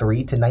 1903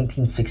 to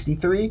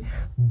 1963,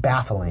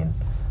 baffling.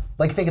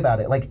 Like, think about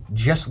it. Like,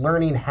 just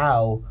learning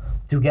how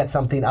to get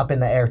something up in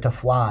the air to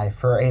fly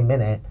for a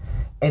minute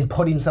and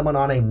putting someone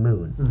on a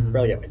moon.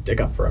 Really get my dick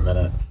up for a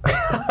minute.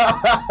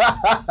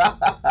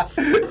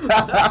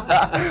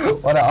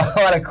 What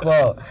a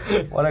quote.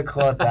 What a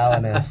quote that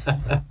one is.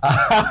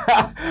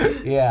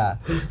 Yeah.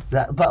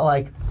 But,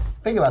 like,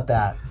 think about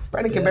that.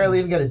 Brendan can barely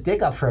even get his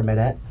dick up for a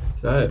minute.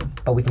 That's right.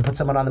 But we can put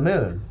someone on the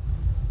moon.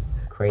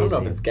 Crazy. I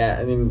don't know if it's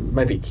it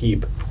might be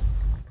keep.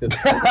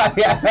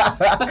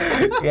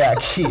 Yeah,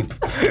 keep.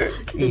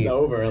 It's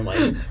over in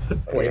like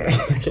 45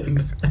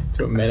 seconds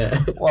to a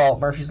minute. Well,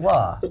 Murphy's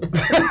Law. If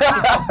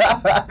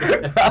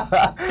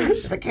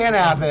it can't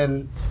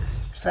happen,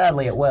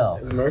 sadly it will.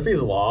 Is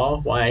Murphy's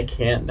Law why I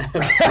can't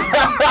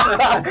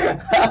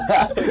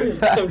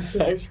have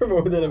sex for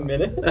more than a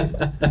minute?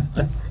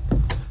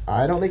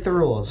 I don't make the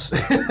rules.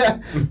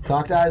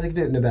 Talk to Isaac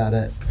Newton about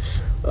it.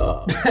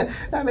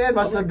 That man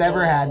must have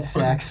never had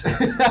sex.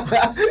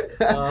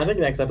 I think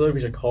next episode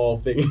we should call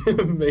Fake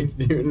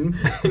Newton.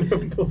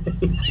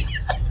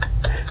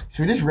 Should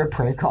we just rip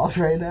prank calls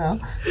right now?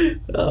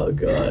 Oh,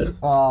 God.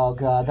 Oh,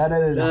 God. That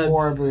ended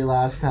horribly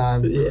last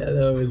time. Yeah,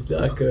 that was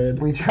not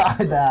good. We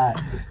tried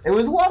that. It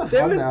was a lot of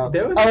fun, though.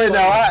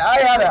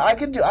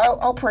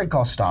 I'll prank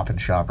call Stop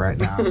and Shop right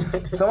now.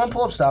 Someone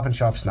pull up Stop and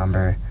Shop's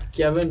number.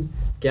 Gavin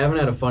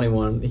had a funny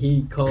one.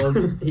 He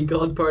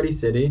called Party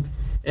City,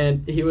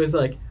 and he was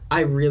like, I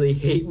really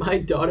hate my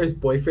daughter's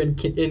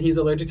boyfriend, and he's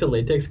allergic to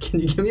latex.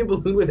 Can you give me a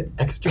balloon with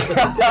extra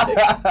latex?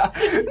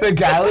 The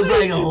guy was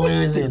like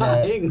losing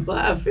dying,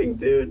 laughing,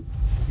 dude.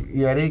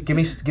 You ready? Give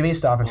me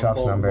Stop and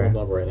Shop's number.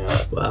 Number right now.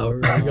 Wow, we're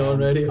really going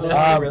right here.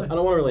 I don't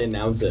want to really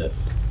announce it.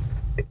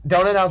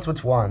 Don't announce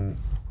which one.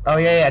 Oh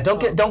yeah.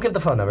 Don't give the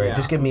phone number. Yeah,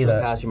 just give I'm me just the.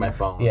 gonna pass you my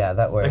phone. Yeah,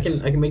 that works.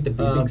 I can make the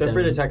beeping Feel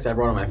free to text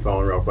everyone on my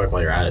phone real quick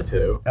while you're at it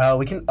too.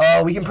 We can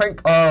prank.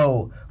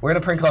 Oh, we're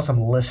gonna prank call some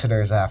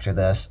listeners after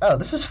this. Oh,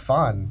 this is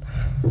fun.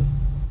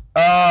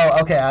 Oh,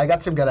 okay. I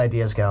got some good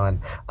ideas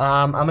going.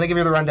 I'm gonna give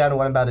you the rundown of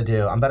what I'm about to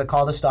do. I'm about to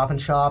call the Stop and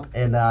Shop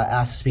and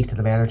ask to speak to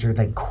the manager,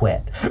 then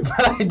quit.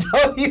 But I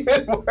don't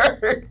even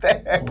work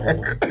there.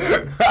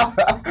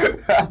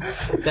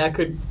 That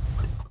could.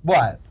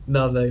 What?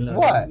 No.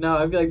 What? No,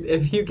 I feel like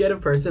if you get a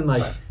person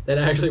like that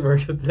actually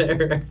works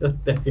there, I feel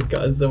like that could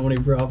cause so many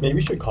problems.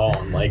 Maybe you should call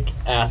and like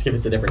ask if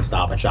it's a different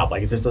Stop and Shop.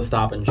 Like, is this a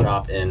Stop and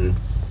Shop in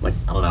like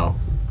I don't know,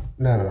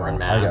 No. in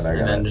Mass, I got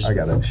and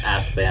then just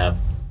ask if they have.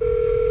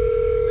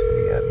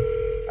 Pretty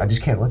good. I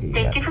just can't look at you.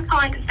 Thank you for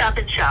calling Stop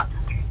and Shop.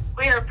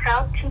 We are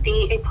proud to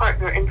be a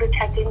partner in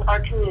protecting our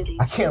community.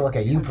 I can't look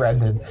at you,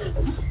 Brendan.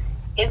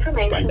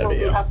 Information will be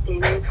W.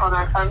 updated on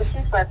our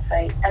pharmacy's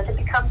website as it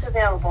becomes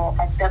available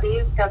at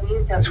Holy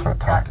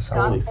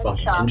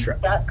fucking intro.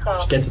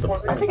 Just get to the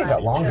point. I think it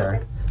got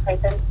longer.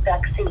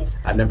 Vaccine.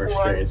 I've never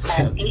experienced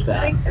that.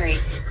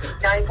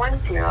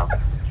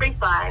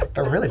 833-910-35.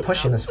 They're really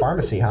pushing this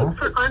pharmacy, huh?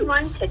 For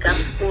online pickup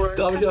or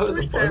Stop job is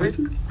a customer service,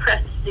 pharmacy?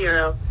 press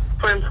 0.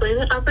 For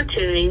employment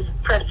opportunities,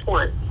 press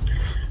 1.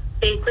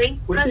 Bakery,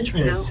 What are press they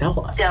trying to 2.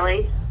 sell us?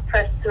 Deli,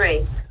 press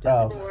 3.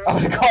 Oh,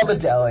 I'm gonna call the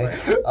deli.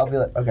 I'll be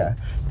like, okay.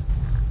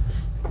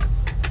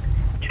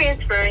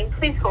 Transferring,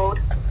 please hold.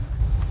 I'm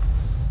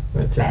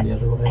gonna turn the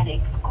other An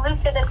way.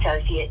 exclusive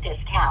associate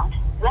discount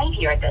right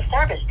here at the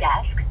service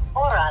desk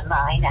or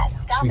online at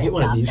Should we get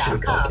one of these for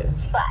the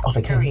podcast? Oh,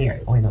 they can't hear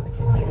me. Oh, wait, no, they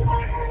can't hear me.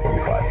 Let me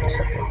be quiet for a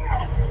second.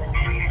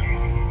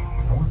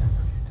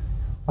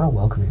 What a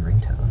welcoming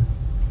ringtone.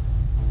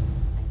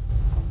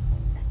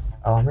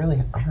 Oh, I'm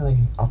really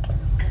up to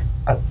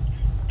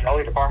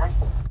Deli department?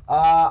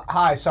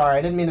 Hi, sorry,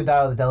 I didn't mean to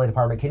dial the deli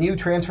department. Can you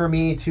transfer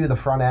me to the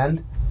front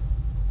end?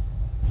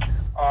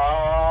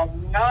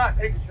 Not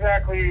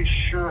exactly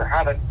sure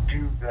how to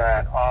do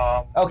that.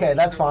 Okay,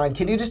 that's fine.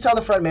 Can you just tell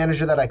the front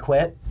manager that I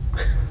quit?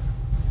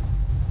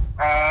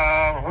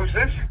 Who's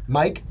this?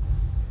 Mike?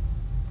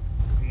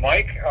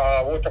 Mike,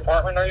 what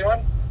department are you in?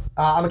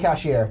 I'm a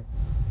cashier.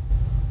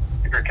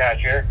 You're a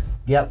cashier.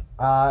 Yep.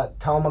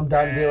 Tell him I'm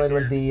done dealing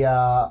with the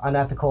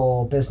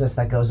unethical business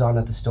that goes on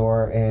at the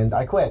store, and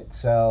I quit.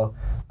 So,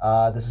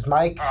 this is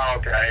Mike. Oh,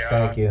 okay.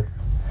 Thank you.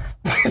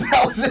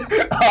 That was it.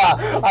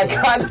 I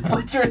kind of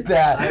butchered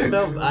that.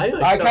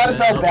 I kind of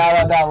felt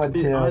bad on that one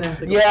too.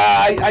 unethical-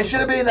 Yeah, I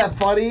should have made that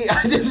funny.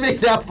 I didn't make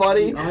that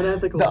funny.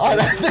 Unethical. The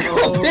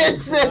unethical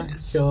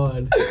business.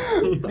 God.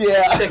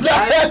 Yeah,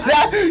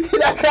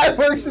 that guy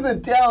works in the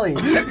deli.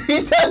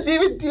 He doesn't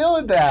even deal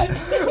with that.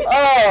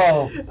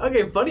 Oh.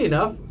 Okay, funny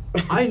enough,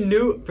 I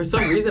knew, for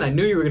some reason, I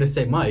knew you were going to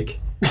say Mike.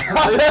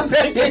 I was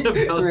thinking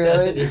about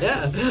Really?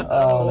 that. Yeah.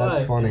 Oh,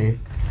 that's funny.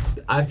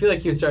 I feel like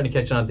he was starting to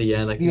catch on at the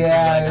end. Like,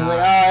 Yeah, he was like,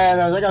 oh, yeah. And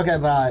I was like, okay,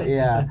 bye.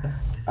 Yeah.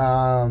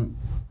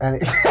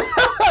 And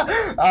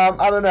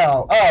I don't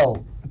know.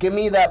 Oh, give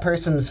me that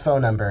person's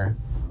phone number.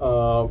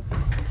 Oh,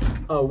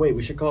 wait,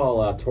 we should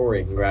call Tori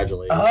and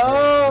congratulate her.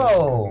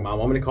 Oh. Mom,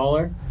 want me to call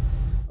her?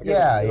 I'll get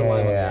Yeah, the line on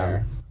yeah.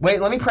 there.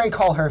 Wait, let me prank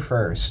call her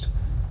first.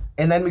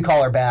 And then we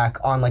call her back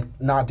on, like,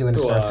 not doing a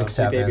Who, star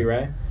 6-7. Baby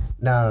Ray?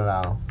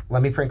 No.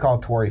 Let me prank call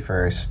Tori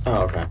first.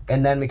 Oh, okay.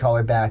 And then we call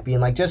her back,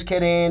 being like, just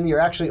kidding, you're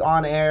actually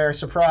on air,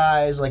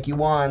 surprise, like you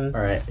won.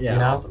 All right, yeah, You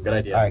know? awesome, good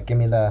idea. All right, give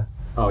me the...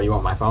 Oh, you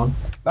want my phone?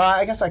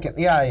 I guess I can...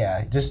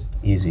 Yeah, just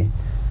easy.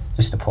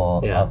 Just to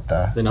pull up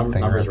the The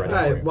number's ready.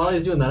 right. All right, while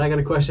he's doing that, I got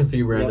a question for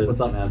you, Brandon. Yep,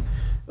 what's up, man?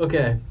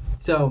 Okay,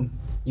 so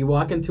you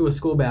walk into a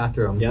school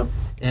bathroom. Yep.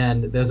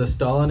 And there's a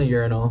stall and a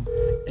urinal,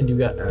 and you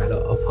got... All right,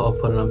 I'll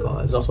put it on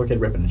pause. There's also a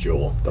kid ripping a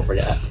jewel. Don't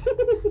forget.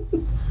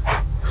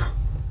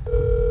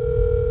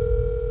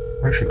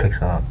 Where she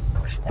picks up.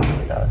 She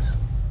definitely does.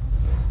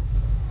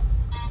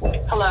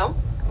 Hello?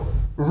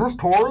 Is this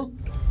Tori?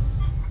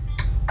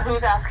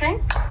 Who's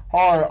asking?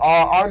 Hi,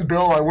 I'm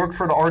Bill. I work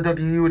for the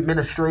RWU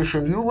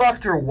administration. You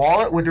left your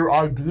wallet with your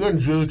ID and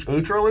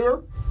GHH earlier?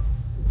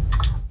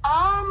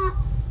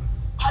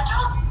 I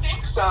don't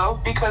think so,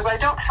 because I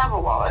don't have a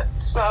wallet,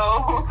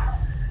 so...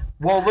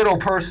 Well, little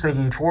purse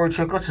thingy. Tori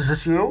Chickless, is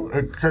this you?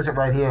 It says it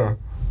right here.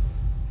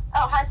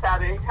 Oh, hi,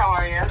 Sabby. How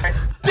are you?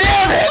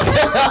 Damn it!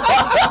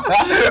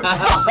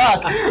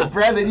 Fuck!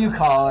 Brandon, you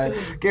call her.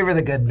 Give her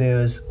the good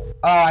news.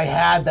 Oh, I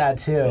had that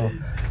too.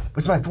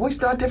 Was my voice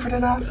not different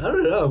enough? I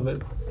don't know,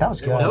 but... That was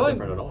good. It wasn't one-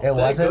 different at all. It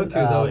wasn't?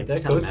 That go-to is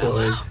that Kinda go-to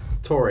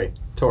massive.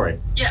 Tori.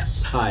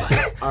 Yes. Hi.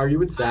 Are you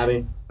with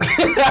Savvy?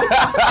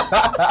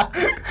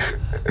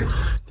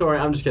 Tori,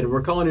 I'm just kidding.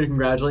 We're calling you to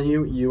congratulate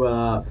you. You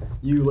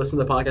listened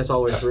to the podcast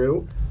all the way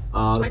through,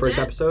 the first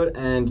did. episode,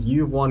 and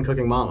you've won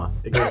Cooking Mama.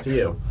 It goes to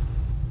you.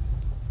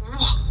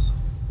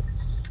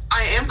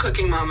 I am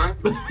cooking, Mama.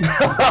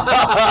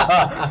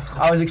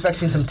 I was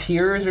expecting some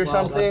tears or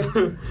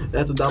something.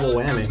 That's a double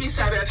Excuse me, whammy.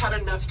 Sabby. I've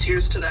had enough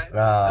tears today.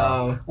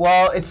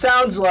 Well, it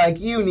sounds like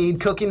you need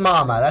Cooking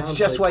Mama. That's Sounds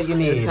just like- what you It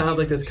need. sounds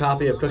like this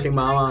copy of Cooking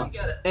Mama.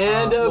 Get it.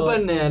 And a well-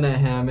 banana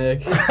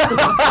hammock.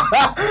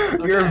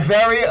 Your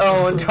very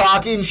own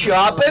talking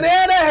shop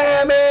banana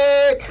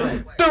hammock.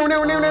 We'll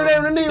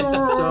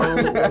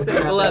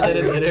add that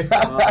in later.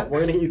 We're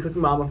gonna get you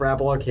Cooking Mama for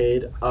Apple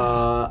Arcade.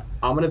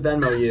 I'm gonna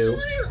Venmo you.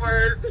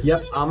 Word.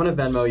 Yep, I'm gonna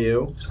Venmo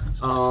you.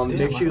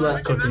 Make sure you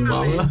let Cooking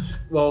Mama.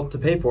 Well, to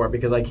pay for it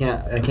because I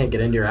can't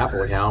get into your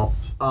Apple account.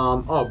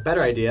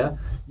 Better idea.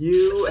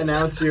 You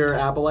announce your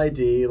Apple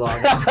ID live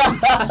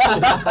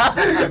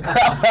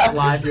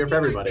here for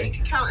everybody. Bank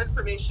account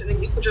information,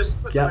 and you can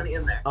just put the Yep. money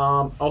in there.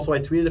 Also, I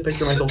tweeted a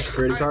picture of my social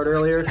security card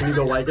earlier. Can you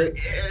go like it?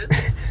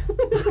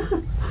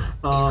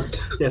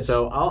 Yeah,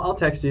 so I'll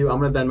text you. I'm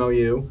gonna Venmo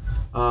you,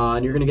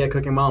 and you're gonna get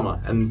Cooking Mama,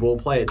 and we'll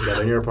play it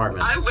together in your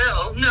apartment. I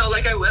will. No,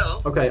 like I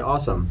will. Okay,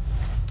 awesome.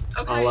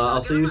 Okay.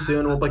 I'll see you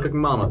soon. We'll play Cooking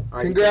Mama. All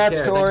right, Congrats,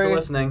 take care. Tori.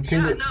 Thanks for listening.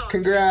 Yeah, no.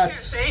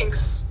 Congrats.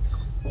 Thanks.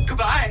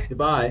 Goodbye.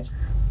 Goodbye.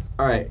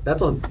 All right,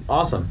 that's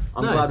awesome.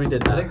 I'm Nice. glad we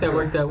did that. I think that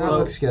worked out That well.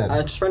 looks good.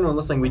 Just for anyone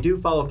listening, we do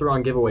follow through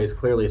on giveaways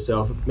clearly.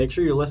 So make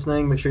sure you're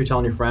listening. Make sure you're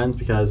telling your friends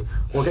because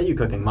we'll get you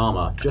cooking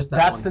mama. Just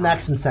That's one the time.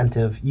 next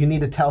incentive. You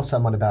need to tell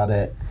someone about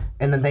it,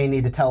 and then they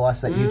need to tell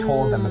us that you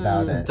told them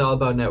about it. It's all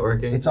about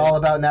networking. It's all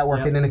about networking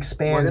Yep. and We're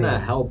expanding. gonna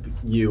help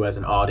you as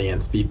an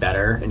audience be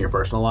better in your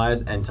personal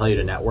lives and tell you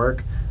to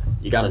network.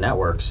 You got to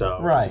network, so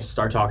Right. just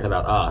start talking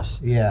about us.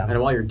 Yeah. And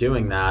while you're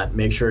doing that,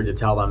 make sure to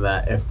tell them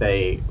that if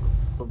they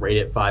rate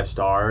it 5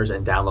 stars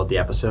and download the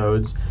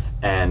episodes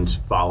and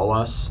follow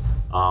us,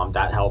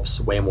 that helps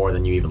way more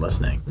than you even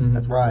listening.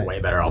 That's Right. a way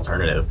better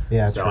alternative.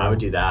 Yeah, so true. I would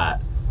do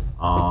that.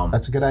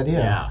 That's a good idea.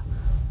 Yeah.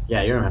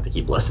 Yeah, you don't have to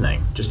keep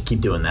listening. Just keep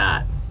doing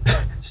that.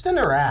 Just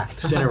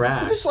interact. Just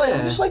interact.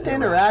 just like to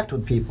interact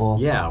with people.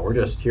 Yeah, we're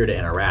just here to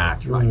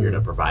interact. We're not here to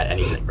provide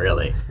anything,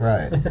 really.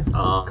 Right.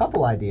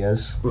 Couple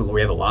ideas. We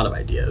have a lot of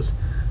ideas.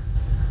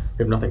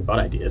 We have nothing but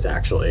ideas,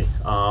 actually.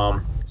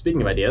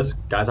 Speaking of ideas,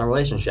 guys on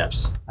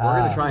relationships. We're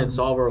going to try and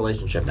solve a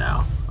relationship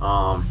now.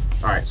 All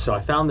right, so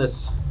I found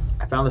this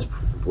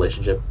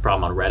relationship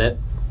problem on Reddit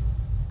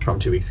from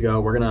 2 weeks ago.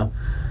 We're gonna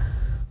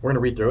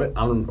read through it.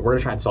 We're gonna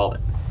try and solve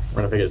it. We're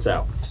gonna figure this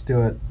out. Let's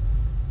do it.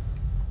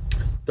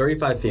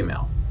 35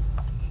 female.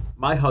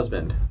 My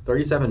husband,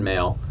 37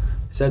 male,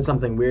 said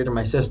something weird to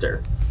my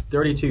sister,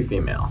 32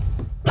 female.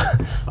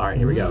 All right,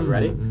 here we go.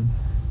 Ready?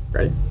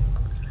 Ready?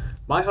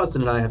 My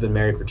husband and I have been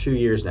married for 2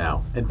 years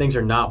now, and things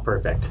are not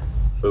perfect.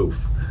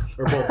 Oof.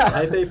 We're both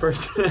type A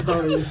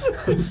personalities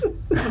with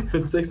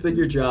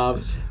 6-figure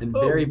jobs and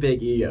very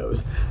big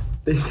egos.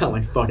 They sound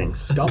like fucking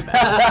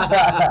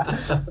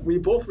scumbags. We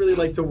both really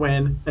like to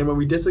win, and when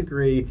we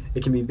disagree,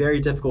 it can be very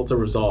difficult to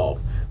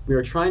resolve. We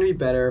are trying to be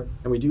better,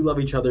 and we do love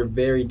each other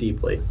very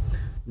deeply.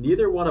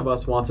 Neither one of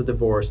us wants a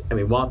divorce, and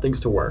we want things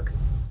to work.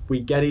 We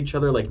get each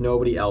other like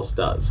nobody else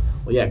does.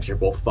 Well, yeah, because you're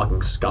both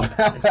fucking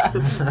scumbags.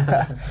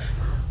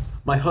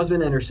 My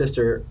husband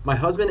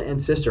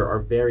and sister are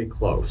very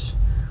close.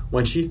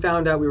 When she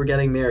found out we were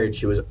getting married,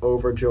 she was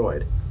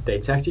overjoyed. They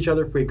text each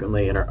other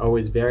frequently and are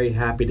always very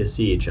happy to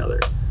see each other.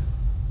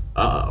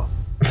 Uh-oh.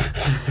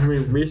 We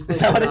recently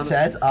Is that what took it on-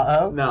 says?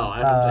 Uh-oh? No,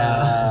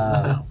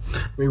 no.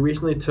 We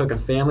recently took a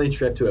family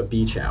trip to a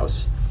beach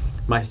house.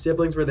 My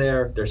siblings were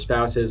there, their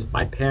spouses,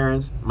 my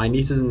parents, my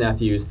nieces and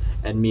nephews,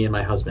 and me and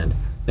my husband.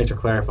 Thanks for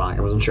clarifying.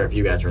 I wasn't sure if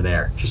you guys were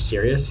there. Just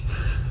serious?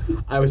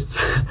 I was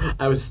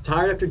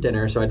tired after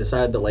dinner, so I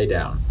decided to lay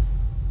down.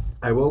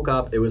 I woke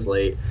up, it was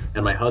late,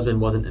 and my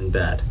husband wasn't in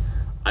bed.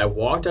 I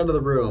walked out of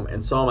the room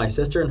and saw my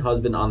sister and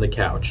husband on the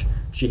couch.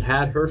 She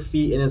had her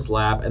feet in his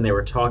lap and they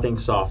were talking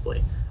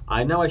softly.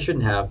 I know I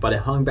shouldn't have, but I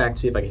hung back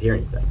to see if I could hear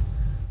anything.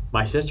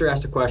 My sister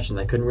asked a question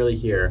I couldn't really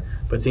hear,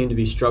 but seemed to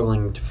be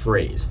struggling to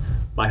phrase.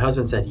 My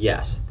husband said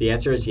yes. The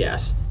answer is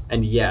yes.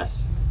 And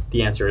yes,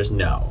 the answer is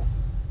no.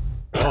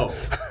 Oh,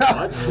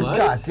 what?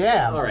 God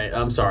damn. All right,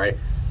 I'm sorry.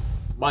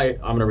 I'm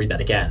going to read that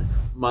again.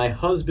 My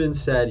husband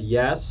said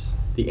yes.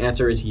 The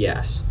answer is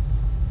yes.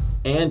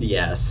 And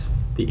yes,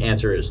 the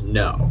answer is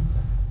no.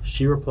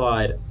 She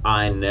replied,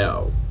 I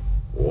know.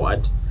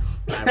 What?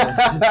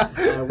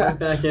 I went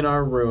back in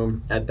our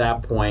room at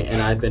that point,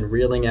 and I've been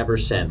reeling ever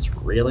since.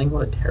 Reeling?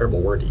 What a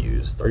terrible word to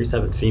use.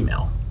 37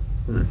 female.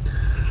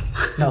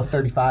 No,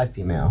 35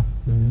 female.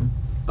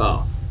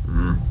 Oh.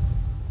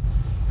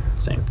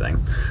 Same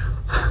thing.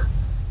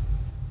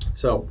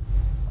 So,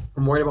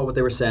 I'm worried about what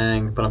they were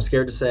saying, but I'm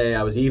scared to say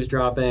I was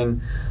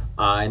eavesdropping.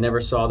 I never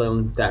saw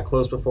them that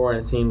close before, and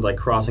it seemed like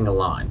crossing a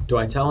line. Do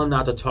I tell him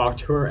not to talk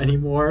to her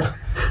anymore?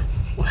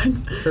 What?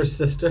 Her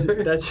sister.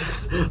 That's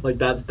just like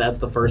that's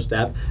the first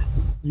step.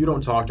 You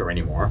don't talk to her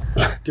anymore.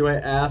 Do I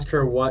ask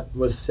her what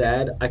was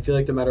said? I feel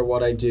like no matter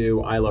what I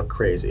do, I look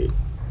crazy.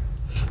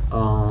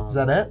 Is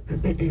that it?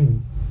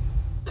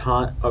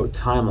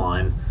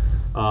 Timeline.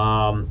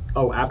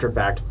 After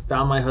fact.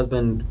 Found my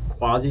husband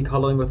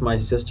quasi-cuddling with my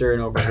sister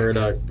and overheard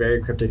a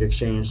very cryptic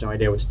exchange. No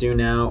idea what to do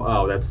now.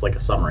 Oh, that's like a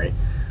summary.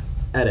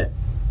 Edit.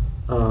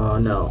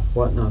 No.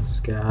 What? Not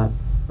scat.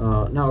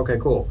 No, okay,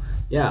 cool.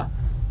 Yeah.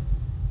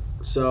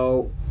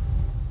 So...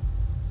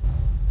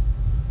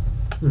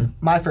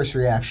 My first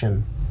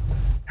reaction.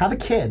 Have a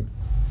kid.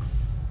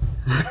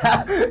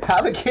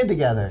 Have a kid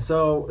together.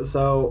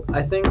 So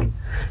I think...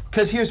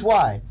 Because here's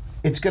why.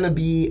 It's going to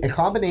be a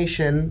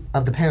combination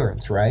of the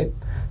parents, right?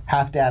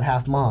 Half dad,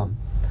 half mom.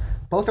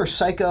 Both are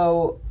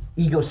psycho,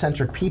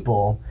 egocentric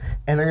people,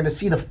 and they're going to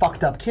see the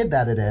fucked up kid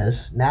that it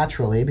is,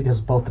 naturally,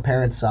 because both the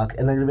parents suck,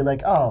 and they're going to be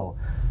like, oh,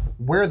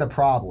 we're the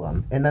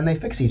problem. And then they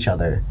fix each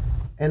other.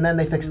 And then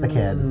they fix the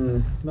kid.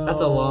 No. That's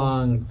a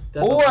long...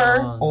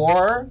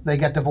 Or they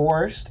get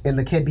divorced, and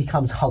the kid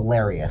becomes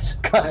hilarious.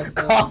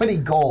 Comedy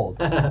gold.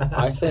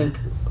 I think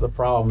the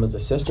problem is the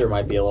sister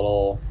might be a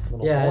little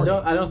Yeah, horny.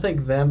 I don't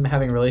think them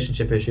having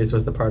relationship issues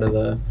was the part of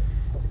the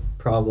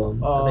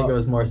problem. I think it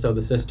was more so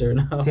the sister.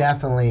 No.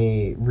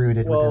 Definitely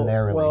rooted within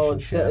their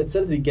relationship. Well, it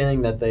said at the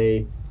beginning that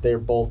they're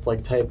both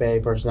like type A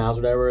personalities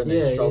or whatever, and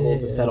they struggle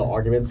to settle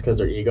arguments because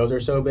their egos are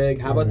so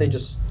big. How about they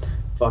just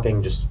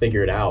fucking just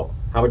figure it out?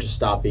 How about just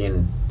stop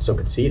being so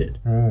conceited?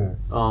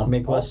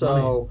 Make less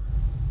also,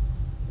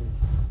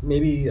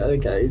 maybe I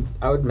think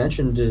I would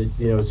mention to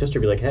his sister,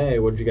 be like, hey,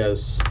 what did you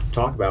guys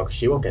talk about? Because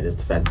she won't get as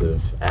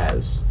defensive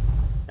as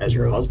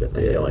your husband.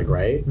 I feel like,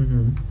 right?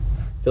 Mm-hmm.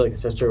 I feel like the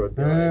sister would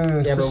be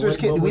like, sisters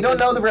we don't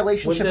know the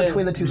relationship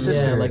between the two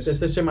sisters. Yeah, like the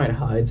sister might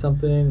hide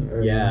something.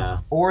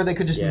 Or they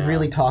could just be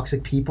really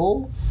toxic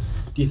people.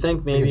 Do you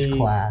think maybe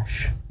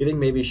clash? You think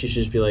maybe she should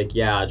just be like,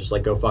 yeah, just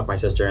like go fuck my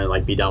sister and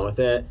like be done with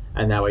it,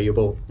 and that way you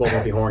both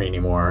won't be horny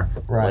anymore.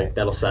 Right. Like,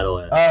 that'll settle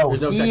it. Oh,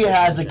 he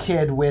has a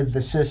kid with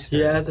the sister.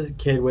 He has a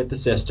kid with the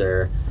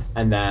sister,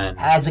 and then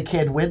has a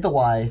kid with the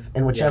wife,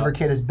 and whichever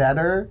kid is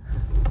better,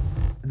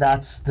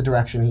 that's the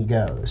direction he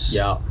goes.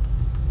 Yeah.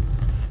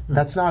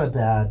 That's not a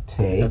bad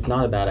take. That's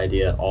not a bad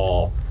idea at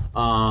all.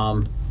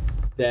 And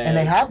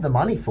they have the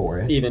money for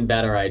it. Even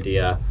better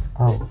idea.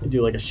 Oh.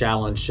 Do like a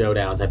challenge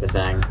showdown type of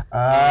thing.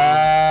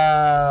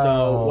 Oh.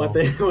 So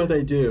what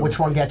they do? Which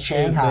one gets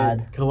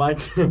shanghaied?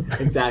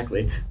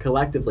 Exactly.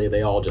 Collectively,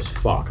 they all just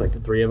fuck, like the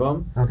three of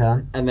them.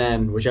 Okay. And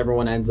then whichever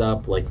one ends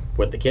up like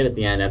with the kid at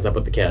the end ends up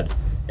with the kid.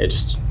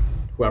 It's just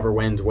whoever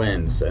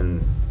wins,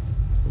 and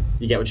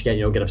you get what you get.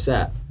 You don't get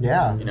upset.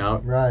 Yeah.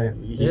 Right.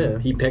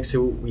 He picks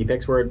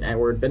where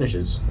it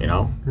finishes.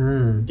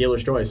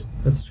 Dealer's choice.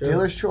 That's true.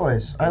 Dealer's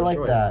choice. I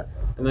like that.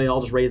 And they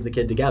all just raise the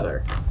kid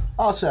together.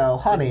 Also,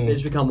 honey, they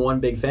just become one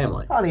big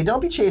family. Honey, don't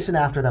be chasing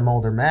after them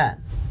older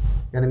men.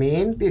 You know what I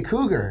mean? Be a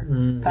cougar.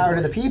 Power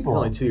to the people. He's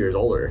only 2 years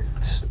older.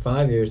 It's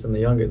 5 years than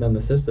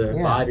the sister.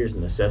 Yeah. 5 years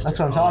than the sister. That's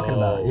what I'm talking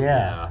about.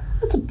 Yeah.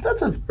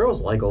 That's a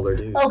girls like older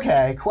dudes.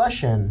 Okay,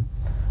 question.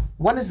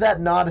 When is that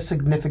not a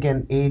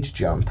significant age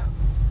jump?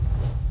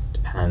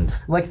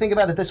 Depends. Like, think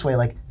about it this way.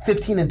 Like,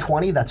 15 and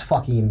 20, that's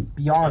fucking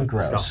beyond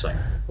gross. Disgusting.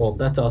 Well,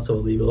 that's also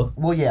illegal.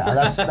 Well, yeah,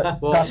 that's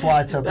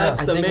why it's so gross.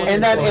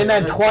 And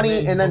then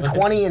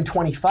 20 and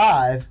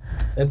 25,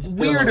 it's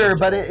weirder,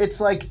 but it's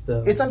like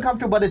it's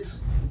uncomfortable, but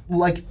it's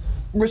like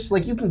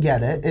you can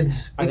get it. It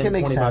can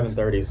make 25 sense. 25 and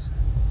 30s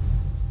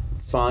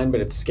fine,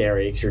 but it's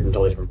scary because you're in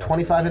totally different.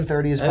 25 and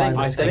 30 is fine.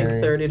 I think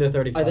 30 to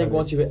 35. I think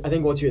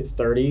once you hit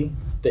 30,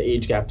 the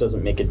age gap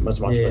doesn't make it much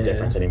of a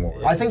difference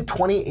anymore. I think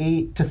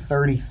 28 to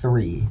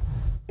 33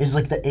 is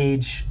like the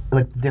age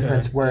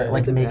difference where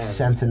it makes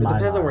sense in my mind. It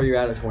depends on where you're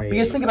at 28.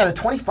 Because think about it,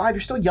 25,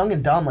 you're still young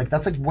and dumb. Like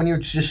that's like when you're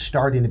just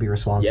starting to be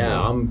responsible. Yeah,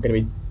 I'm gonna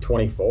be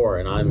 24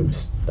 and I'm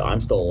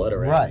still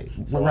illiterate. Right.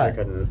 So right.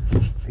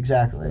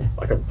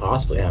 I couldn't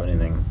possibly have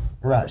anything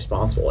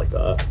responsible like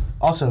that.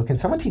 Also, can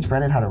someone teach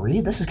Brennan how to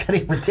read? This is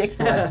getting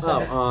ridiculous.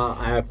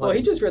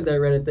 He just read that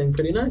Reddit thing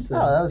pretty nicely.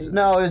 Oh, it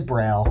was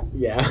Braille.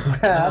 Yeah.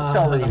 That's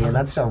still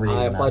reading.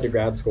 I applied to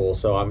grad school,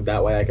 so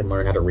that way I can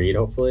learn how to read,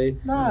 hopefully.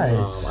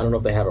 Nice. I don't know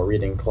if they have a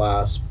reading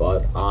class,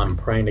 but I'm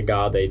praying to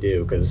God they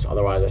do, because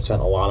otherwise I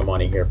spent a lot of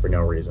money here for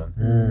no reason.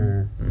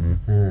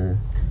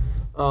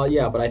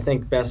 Yeah, but I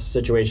think best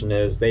situation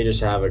is they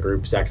just have a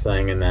group sex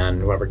thing, and then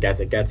whoever gets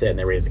it, and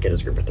they raise the kid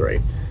as a group of 3.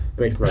 It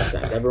makes the most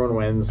sense. Everyone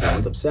wins. No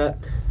one's upset.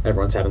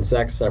 Everyone's having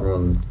sex.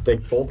 They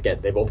both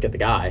get the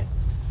guy.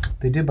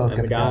 They do both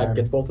get the guy. And the guy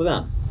gets both of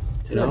them.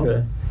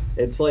 Okay.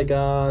 It's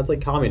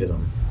like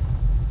communism,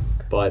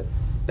 but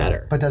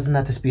better. But doesn't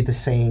that dispute the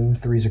saying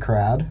 3's a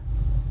crowd?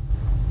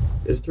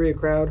 Is 3 a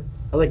crowd?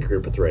 I like a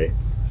group of 3.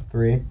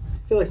 3. I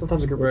feel like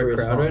sometimes a group of 3 is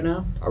fun. We're a crowd right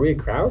now? Are we a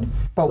crowd?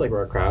 I feel like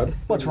we're a crowd.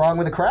 What's wrong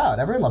with a crowd?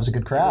 Everyone loves a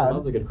good crowd. Everyone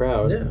loves a good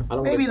crowd. Yeah.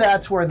 Maybe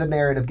that's where the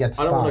narrative gets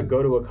spun. I don't want to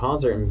go to a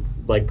concert and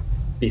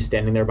be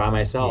standing there by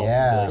myself.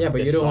 Yeah.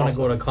 But you don't want to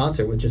go to a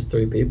concert with just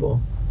 3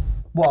 people.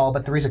 Well,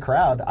 but 3's a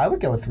crowd. I would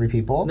go with 3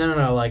 people.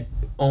 No, like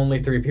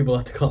only 3 people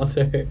at the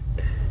concert.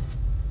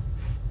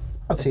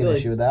 I don't see an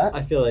issue with that.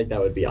 I feel like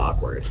that would be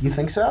awkward. You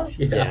think so?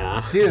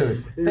 Yeah.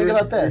 Dude, think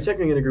about this. You're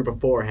technically in a group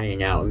of 4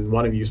 hanging out, and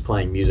one of you's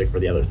playing music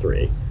for the other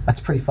 3. That's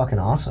pretty fucking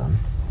awesome.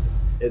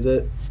 Is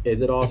it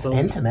awesome?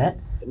 It's intimate.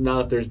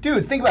 Not if there's...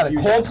 Dude, think about it.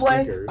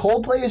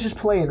 Coldplay is just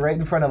playing right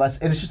in front of us,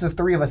 and it's just the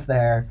 3 of us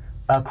there,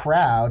 a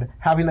crowd,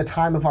 having the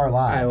time of our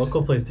lives. Alright,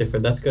 well, Coldplay's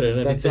different. That's good in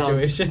any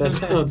situation. That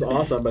sounds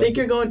awesome. I think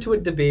you're going to a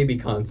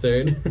DaBaby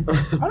concert.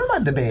 I don't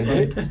mind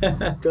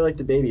DaBaby. I feel like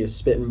DaBaby is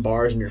spitting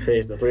bars in your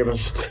face. The 3 of us are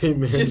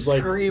sitting there just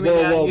screaming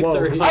whoa, at whoa, you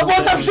whoa. 3. I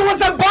want some shit with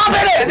some bump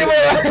in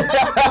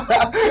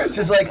it!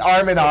 Just like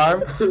arm in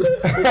arm.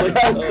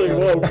 I'm just like,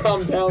 whoa,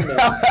 calm down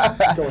now.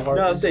 Going hard.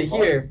 No, say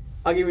here.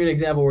 I'll give you an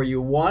example where you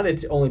want it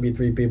to only be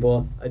 3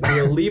 people. A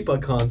Dua Lipa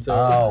concert.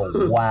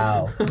 Oh,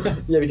 wow.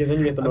 Yeah, because then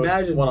you get the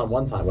most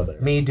one-on-one time with her.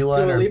 Me,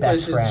 Dua, and her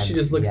best friend. She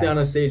just looks down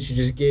on stage, she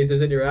just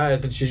gazes in your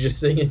eyes, and she's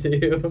just singing to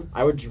you.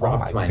 I would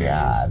drop to my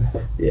knees.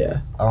 Yeah.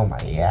 Oh my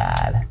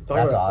god.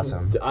 That's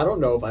awesome. I don't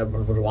know if I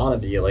would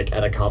want to be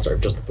at a concert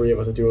with just the 3 of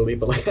us at Dua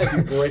Lipa.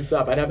 I'd be bricked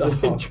up. I'd have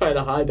to try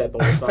to hide that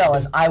the whole time.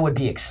 Fellas, I would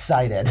be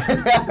excited.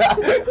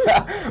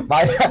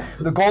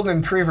 The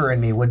golden retriever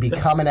in me would be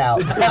coming out.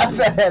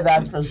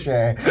 That's for sure.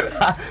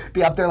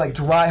 Be up there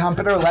dry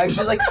humping her legs.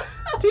 She's like,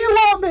 "Do you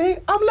want me?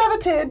 I'm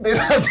levitating."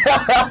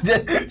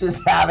 just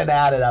having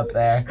at it up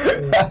there.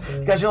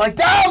 Because you're like,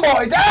 "Down,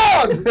 boy,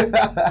 down."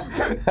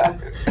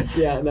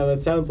 Yeah, no,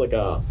 that sounds like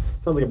a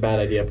bad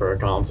idea for a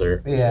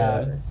concert.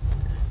 Yeah.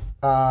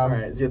 All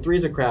right, so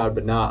three's a crowd,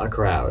 but not a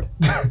crowd.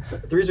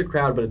 Three's a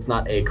crowd, but it's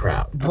not a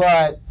crowd.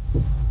 But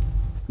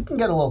you can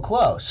get a little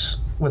close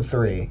with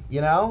 3, you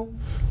know?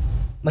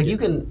 Like, you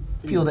can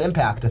feel the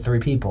impact of 3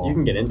 people. You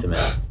can get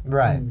intimate.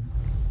 Right.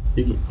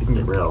 You can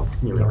get real.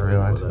 You can get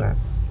real intimate with it.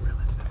 Real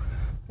intimate with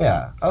it.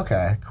 Yeah,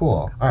 okay,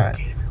 cool. All right.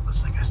 Okay, if you're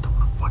listening, I still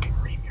want to fucking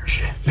ream your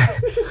shit.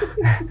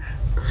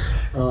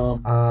 I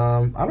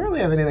don't really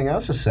have anything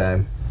else to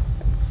say.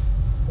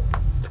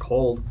 It's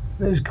cold.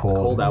 It is cold. It's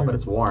cold out, but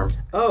it's warm.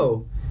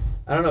 Oh,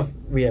 I don't know if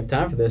we have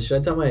time for this.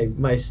 Should I tell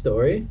my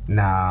story?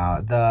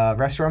 Nah, the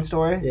restaurant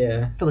story?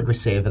 Yeah. I feel like we're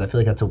saving it. I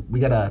feel like we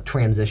gotta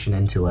transition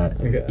into it.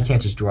 Okay. You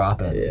can't just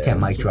drop it. You Yeah. can't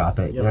mic drop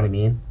it. You know what I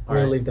mean? We're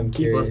gonna leave them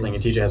Keep curious. listening,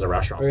 and TJ has a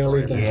restaurant We're gonna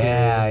story. leave them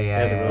Yeah,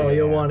 curious. yeah. Oh,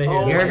 you'll want to hear.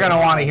 Oh, You're this. gonna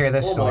want to hear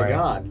this Oh story. my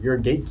god, you're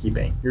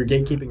gatekeeping. You're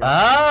gatekeeping.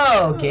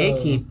 Oh,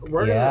 gatekeep.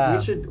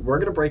 We're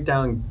gonna break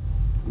down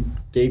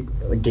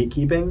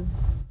gatekeeping,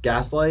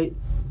 gaslight,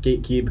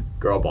 gatekeep,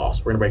 girl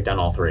boss. We're gonna break down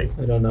all 3.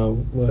 I don't know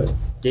what.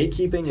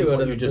 Gatekeeping Two is out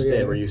what of you the just 3, did,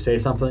 yeah. where you say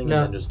something No.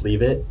 and then just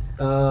leave it,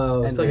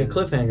 Oh, it's And like a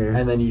cliffhanger.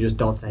 and then you just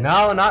don't say.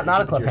 No, anything. not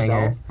a You keep it to cliffhanger.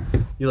 yourself.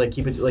 You like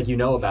keep it like you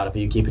know about it,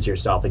 but you keep it to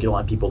yourself. Like you don't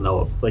want people to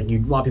know. Like you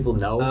want people to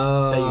know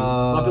that you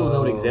want people to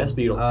know it exists,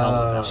 but you don't tell them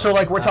about it. So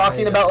like we're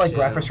talking about like gotcha.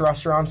 breakfast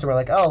restaurants, and we're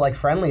like, oh, like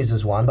Friendly's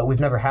is one, but we've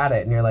never had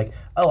it, and you're like,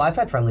 oh, I've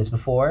had Friendly's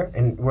before,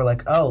 and we're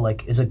like, oh,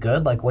 like is it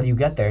good? Like what do you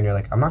get there? And you're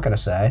like, I'm not gonna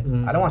say.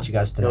 I don't want you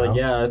guys to You're know. like,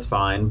 yeah, it's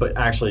fine, but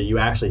actually, you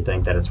actually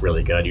think that it's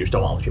really good. You just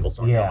don't want people to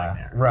start going Yeah,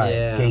 there. right.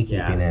 Yeah.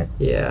 Gatekeeping it.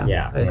 Yeah.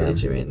 Yeah. I see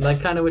what you mean.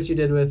 Like kind of what you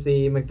did with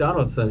the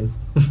McDonald's thing.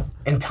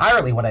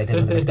 Entirely what I did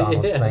with the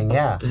McDonald's Yeah. thing.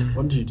 Yeah.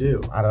 What did you do?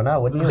 I don't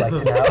know. Wouldn't you like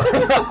to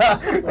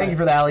know? Thank you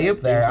for the alley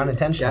oop there,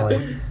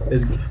 unintentionally.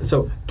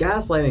 So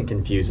gaslighting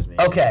confuses me.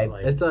 Okay.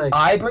 Like, It's like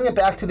I bring it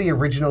back to the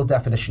original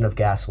definition of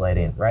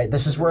gaslighting, right?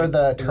 This is where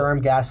the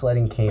term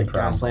gaslighting came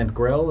from. Gaslamp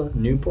Grill,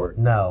 Newport.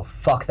 No,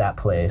 fuck that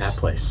place. That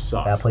place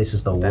sucks. That place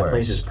is the That worst.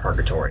 place is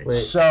purgatory. Wait.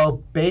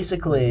 So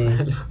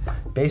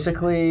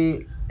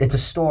basically, it's a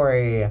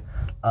story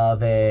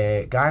of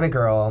a guy and a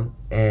girl,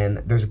 and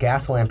there's a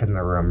gas lamp in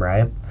the room,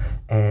 right?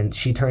 And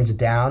she turns it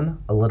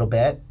down a little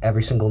bit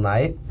every single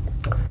night,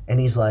 and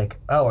he's like,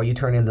 "Oh, are you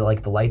turning the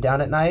light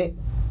down at night?"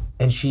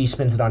 And she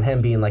spins it on him,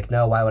 being like,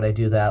 "No, why would I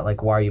do that?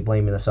 Like, why are you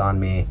blaming this on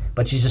me?"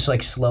 But she's just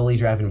like slowly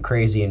driving him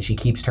crazy, and she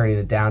keeps turning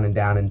it down and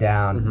down and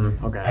down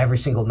Okay. every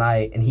single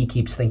night, and he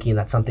keeps thinking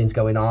that something's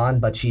going on,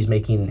 but she's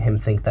making him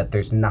think that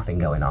there's nothing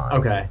going on.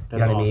 Okay.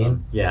 That's know what I awesome.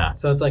 mean? Yeah.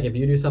 so it's like if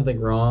you do something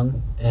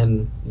wrong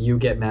and you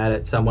get mad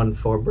at someone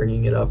for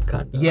bringing it up,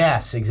 kind of.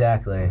 Yes,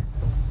 exactly.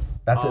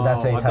 That's a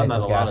I've type done that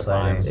of a lot of gaslighting.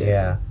 times.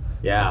 Yeah,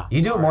 Yeah.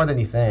 you do it more than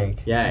you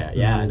think.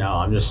 Yeah. No,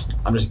 I'm just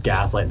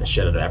gaslighting the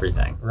shit out of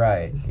everything.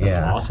 Right. That's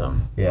yeah.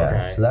 awesome. Yeah.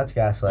 Okay. So that's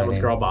gaslighting. And what's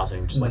girl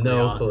bossing? Just like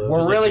No Beyonce. clue. We're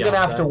Just like really gonna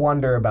have Beyonce? to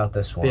wonder about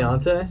this one.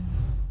 Beyonce?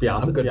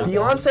 Beyonce. I'm good.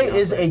 Beyonce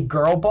is a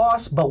girl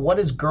boss, but what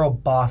is girl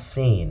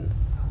bossing?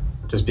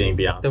 just being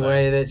Beyonce. The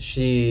way that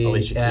she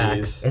Alicia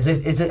acts. Keys.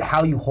 Is it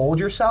how you hold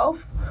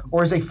yourself,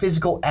 or is a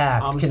physical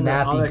act? Can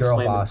that be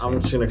girl bossing? I'm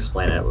just gonna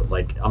explain it.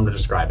 Like I'm gonna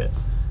describe it.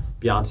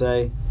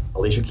 Beyonce,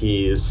 Alicia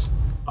Keys,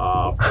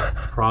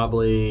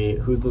 probably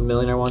who's the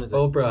millionaire one? Is it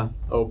Oprah.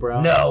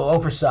 Oprah? No,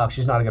 Oprah sucks.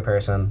 She's not a good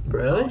person.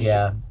 Really?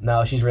 Yeah,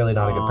 no, she's really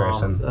not a good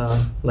person.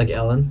 Like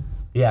Ellen.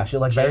 Yeah, she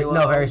like very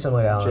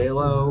similar to Ellen. J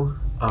Lo.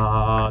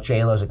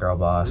 J Lo's a girl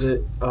boss. Is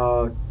it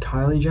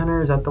Kylie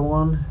Jenner? Is that the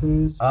one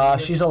who's?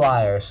 She's a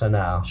liar, so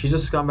no. She's a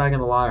scumbag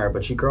and a liar,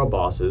 but she girl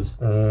bosses.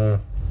 Mm.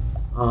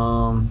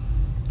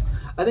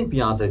 I think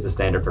Beyonce's the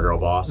standard for girl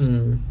boss.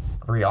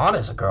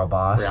 Rihanna's a girl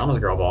boss. Rihanna's a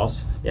girl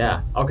boss.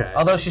 Yeah. Okay.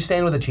 Although she's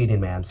staying with a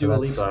cheating man, so Dua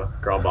that's Lipa,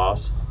 girl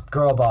boss.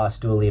 girl boss.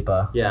 Dua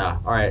Lipa. Yeah.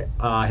 All right.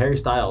 Harry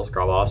Styles,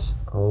 girl boss.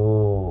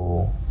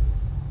 Oh.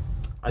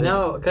 I think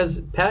No,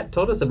 because Pat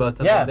told us about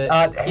something. Yeah,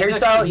 that Harry he's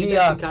Styles, He's he,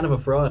 actually kind of a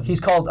fraud.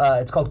 He's called.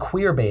 It's called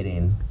queer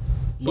baiting.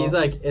 He's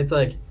like, it's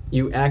like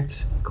you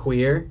act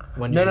queer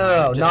when No, you're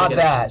no, just not to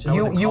get that.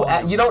 attention.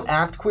 You don't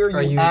act queer.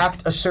 Or You you-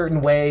 act a certain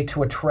way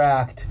to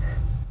attract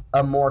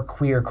a more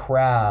queer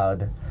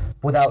crowd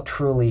without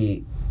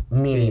truly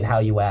meaning how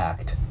you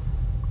act.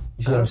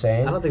 You see what I'm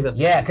saying? I don't think that's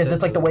Yeah, what he because said,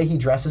 it's like the though. way he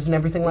dresses and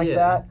everything like Yeah.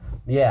 that.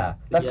 Yeah,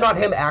 that's Yeah. not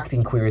him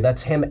acting queer.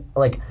 That's him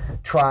like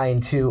trying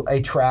to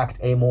attract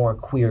a more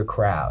queer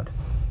crowd.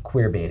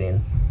 Queer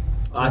baiting.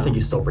 I think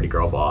he's still pretty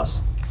girl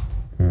boss.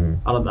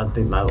 I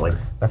think not like.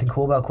 Nothing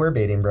cool about queer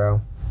baiting,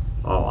 bro.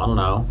 Oh, I don't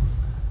know.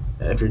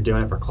 If you're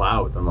doing it for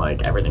clout, then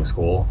like everything's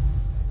cool.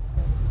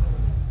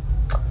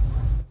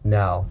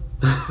 No.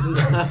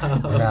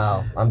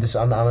 No. I'm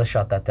gonna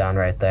shut that down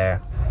right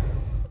there.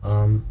 I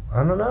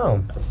don't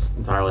know. That's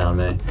entirely on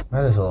me.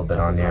 That is a little bit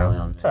That's on you. entirely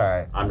on me. It's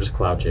alright. I'm just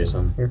clout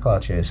chasing. You're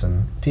clout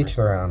chasing. Teach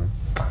their own.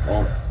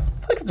 Well, I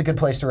feel like it's a good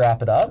place to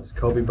wrap it up. as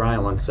Kobe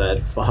Bryant once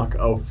said, "Fuck,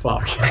 oh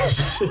fuck."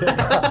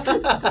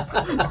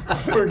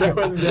 We're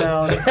going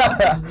down.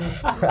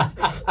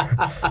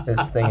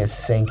 This thing is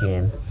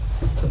sinking.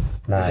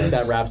 I think that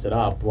Nice. wraps it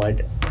up.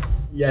 Like,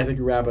 yeah, I think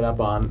we wrap it up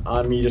on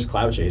me just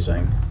clout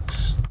chasing.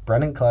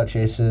 Brendan clout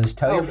chases.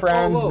 Tell your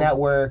friends, whoa.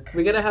 network.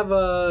 We gotta have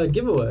a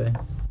giveaway.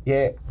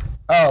 Yeah.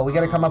 Oh, we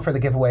got to come up for the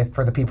giveaway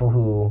for the people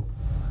who.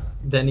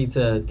 That need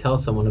to tell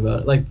someone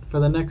about it. Like for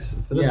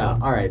this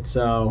one. All right.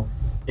 So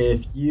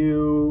if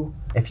you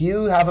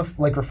have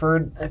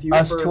referred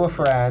us to a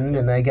friend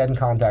and they get in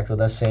contact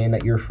with us saying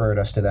that you referred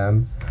us to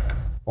them,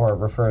 or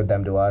referred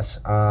them to us,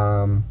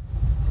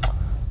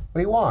 what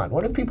do you want?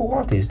 What do people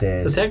want these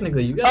days? So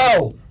technically, you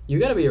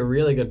gotta be a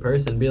really good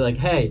person. Be like,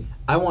 hey,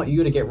 I want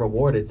you to get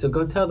rewarded. So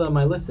go tell them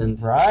I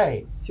listened.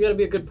 Right. So you gotta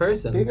be a good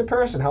person. Be a good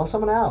person. Help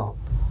someone out.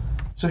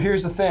 So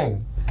here's the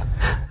thing.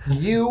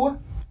 You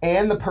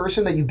and the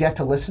person that you get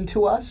to listen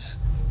to us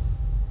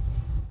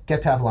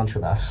get to have lunch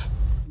with us.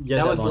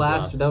 That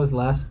was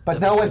last. But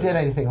no one did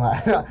anything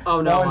last.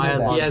 Oh no, one I had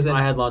did lunch. that.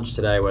 I had lunch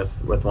today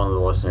with one of the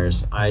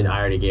listeners. I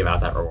already gave out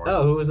that reward.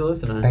 Oh, who was a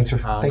listener? Thanks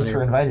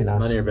for inviting us.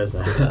 None of your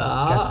business.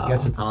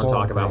 Guess it's a I don't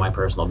talk about my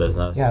personal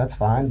business. Yeah, that's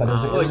fine. But it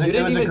was you a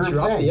didn't even group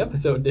drop thing. the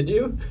episode, did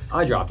you?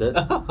 I dropped it.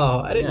 Oh,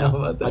 I didn't know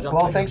about that.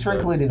 Well, thanks for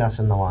including us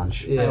in the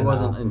lunch. Yeah, It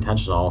wasn't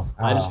intentional.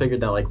 I just figured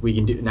that we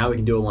can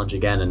do a lunch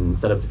again, and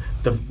instead of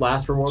the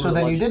last reward. So was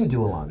then lunch, you didn't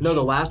do a lunch. No,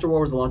 the last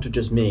reward was a lunch with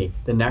just me.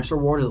 The next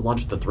reward is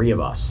lunch with the three of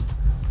us.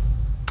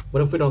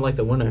 What if we don't like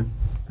the winner?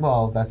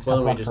 Well, that's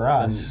tough luck for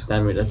us.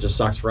 Then that just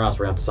sucks for us.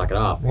 We're gonna have to suck it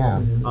up. Yeah.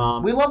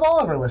 We love all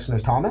of our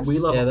listeners, Thomas. We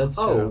love. Yeah, that's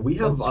true. We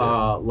have That's true.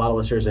 a lot of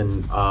listeners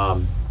in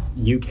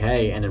UK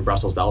and in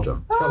Brussels,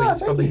 Belgium.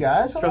 Thank you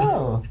guys.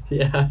 Hello.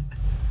 Yeah.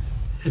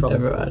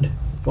 Never mind.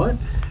 What?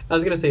 I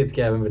was gonna say it's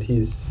Gavin, but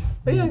he's.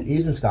 But yeah.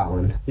 He's in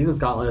Scotland. He's in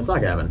Scotland. It's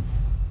not Gavin.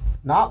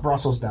 Not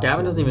Brussels, Belgium.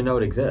 Gavin doesn't even know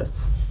it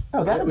exists.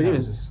 No, Gavin We didn't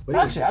knows even- this. we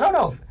didn't- Actually, I don't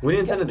know if We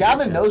didn't send it.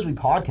 Gavin knows we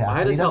podcast,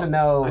 but he doesn't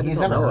know. He's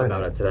never heard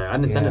about it. it today. I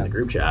didn't send it in the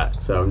group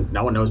chat, so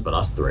no one knows but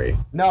us three.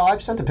 No,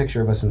 I've sent a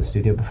picture of us in the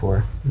studio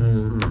before.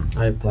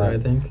 I have to, I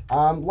think.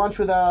 Lunch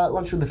with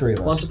the three of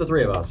us. Lunch with the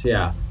three of us.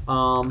 Yeah.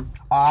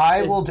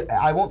 I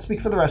won't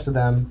speak for the rest of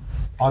them.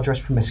 I'll dress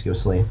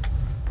promiscuously.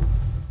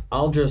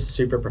 I'll dress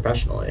super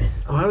professionally.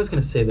 Oh, I was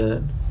gonna say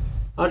that.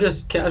 I'll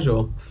just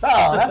casual.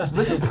 Oh,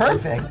 this is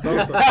perfect.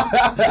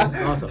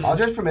 Awesome. I'll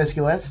dress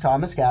promiscuous,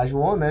 Thomas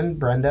casual, and then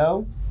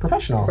Brendo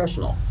professional.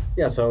 Professional.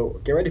 Yeah. So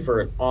get ready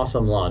for an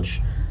awesome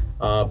lunch.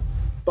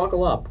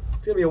 Buckle up.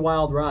 It's gonna be a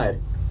wild ride.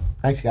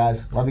 Thanks,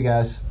 guys. Love you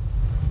guys.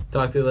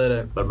 Talk to you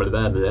later. Blah, blah,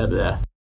 blah, blah, blah.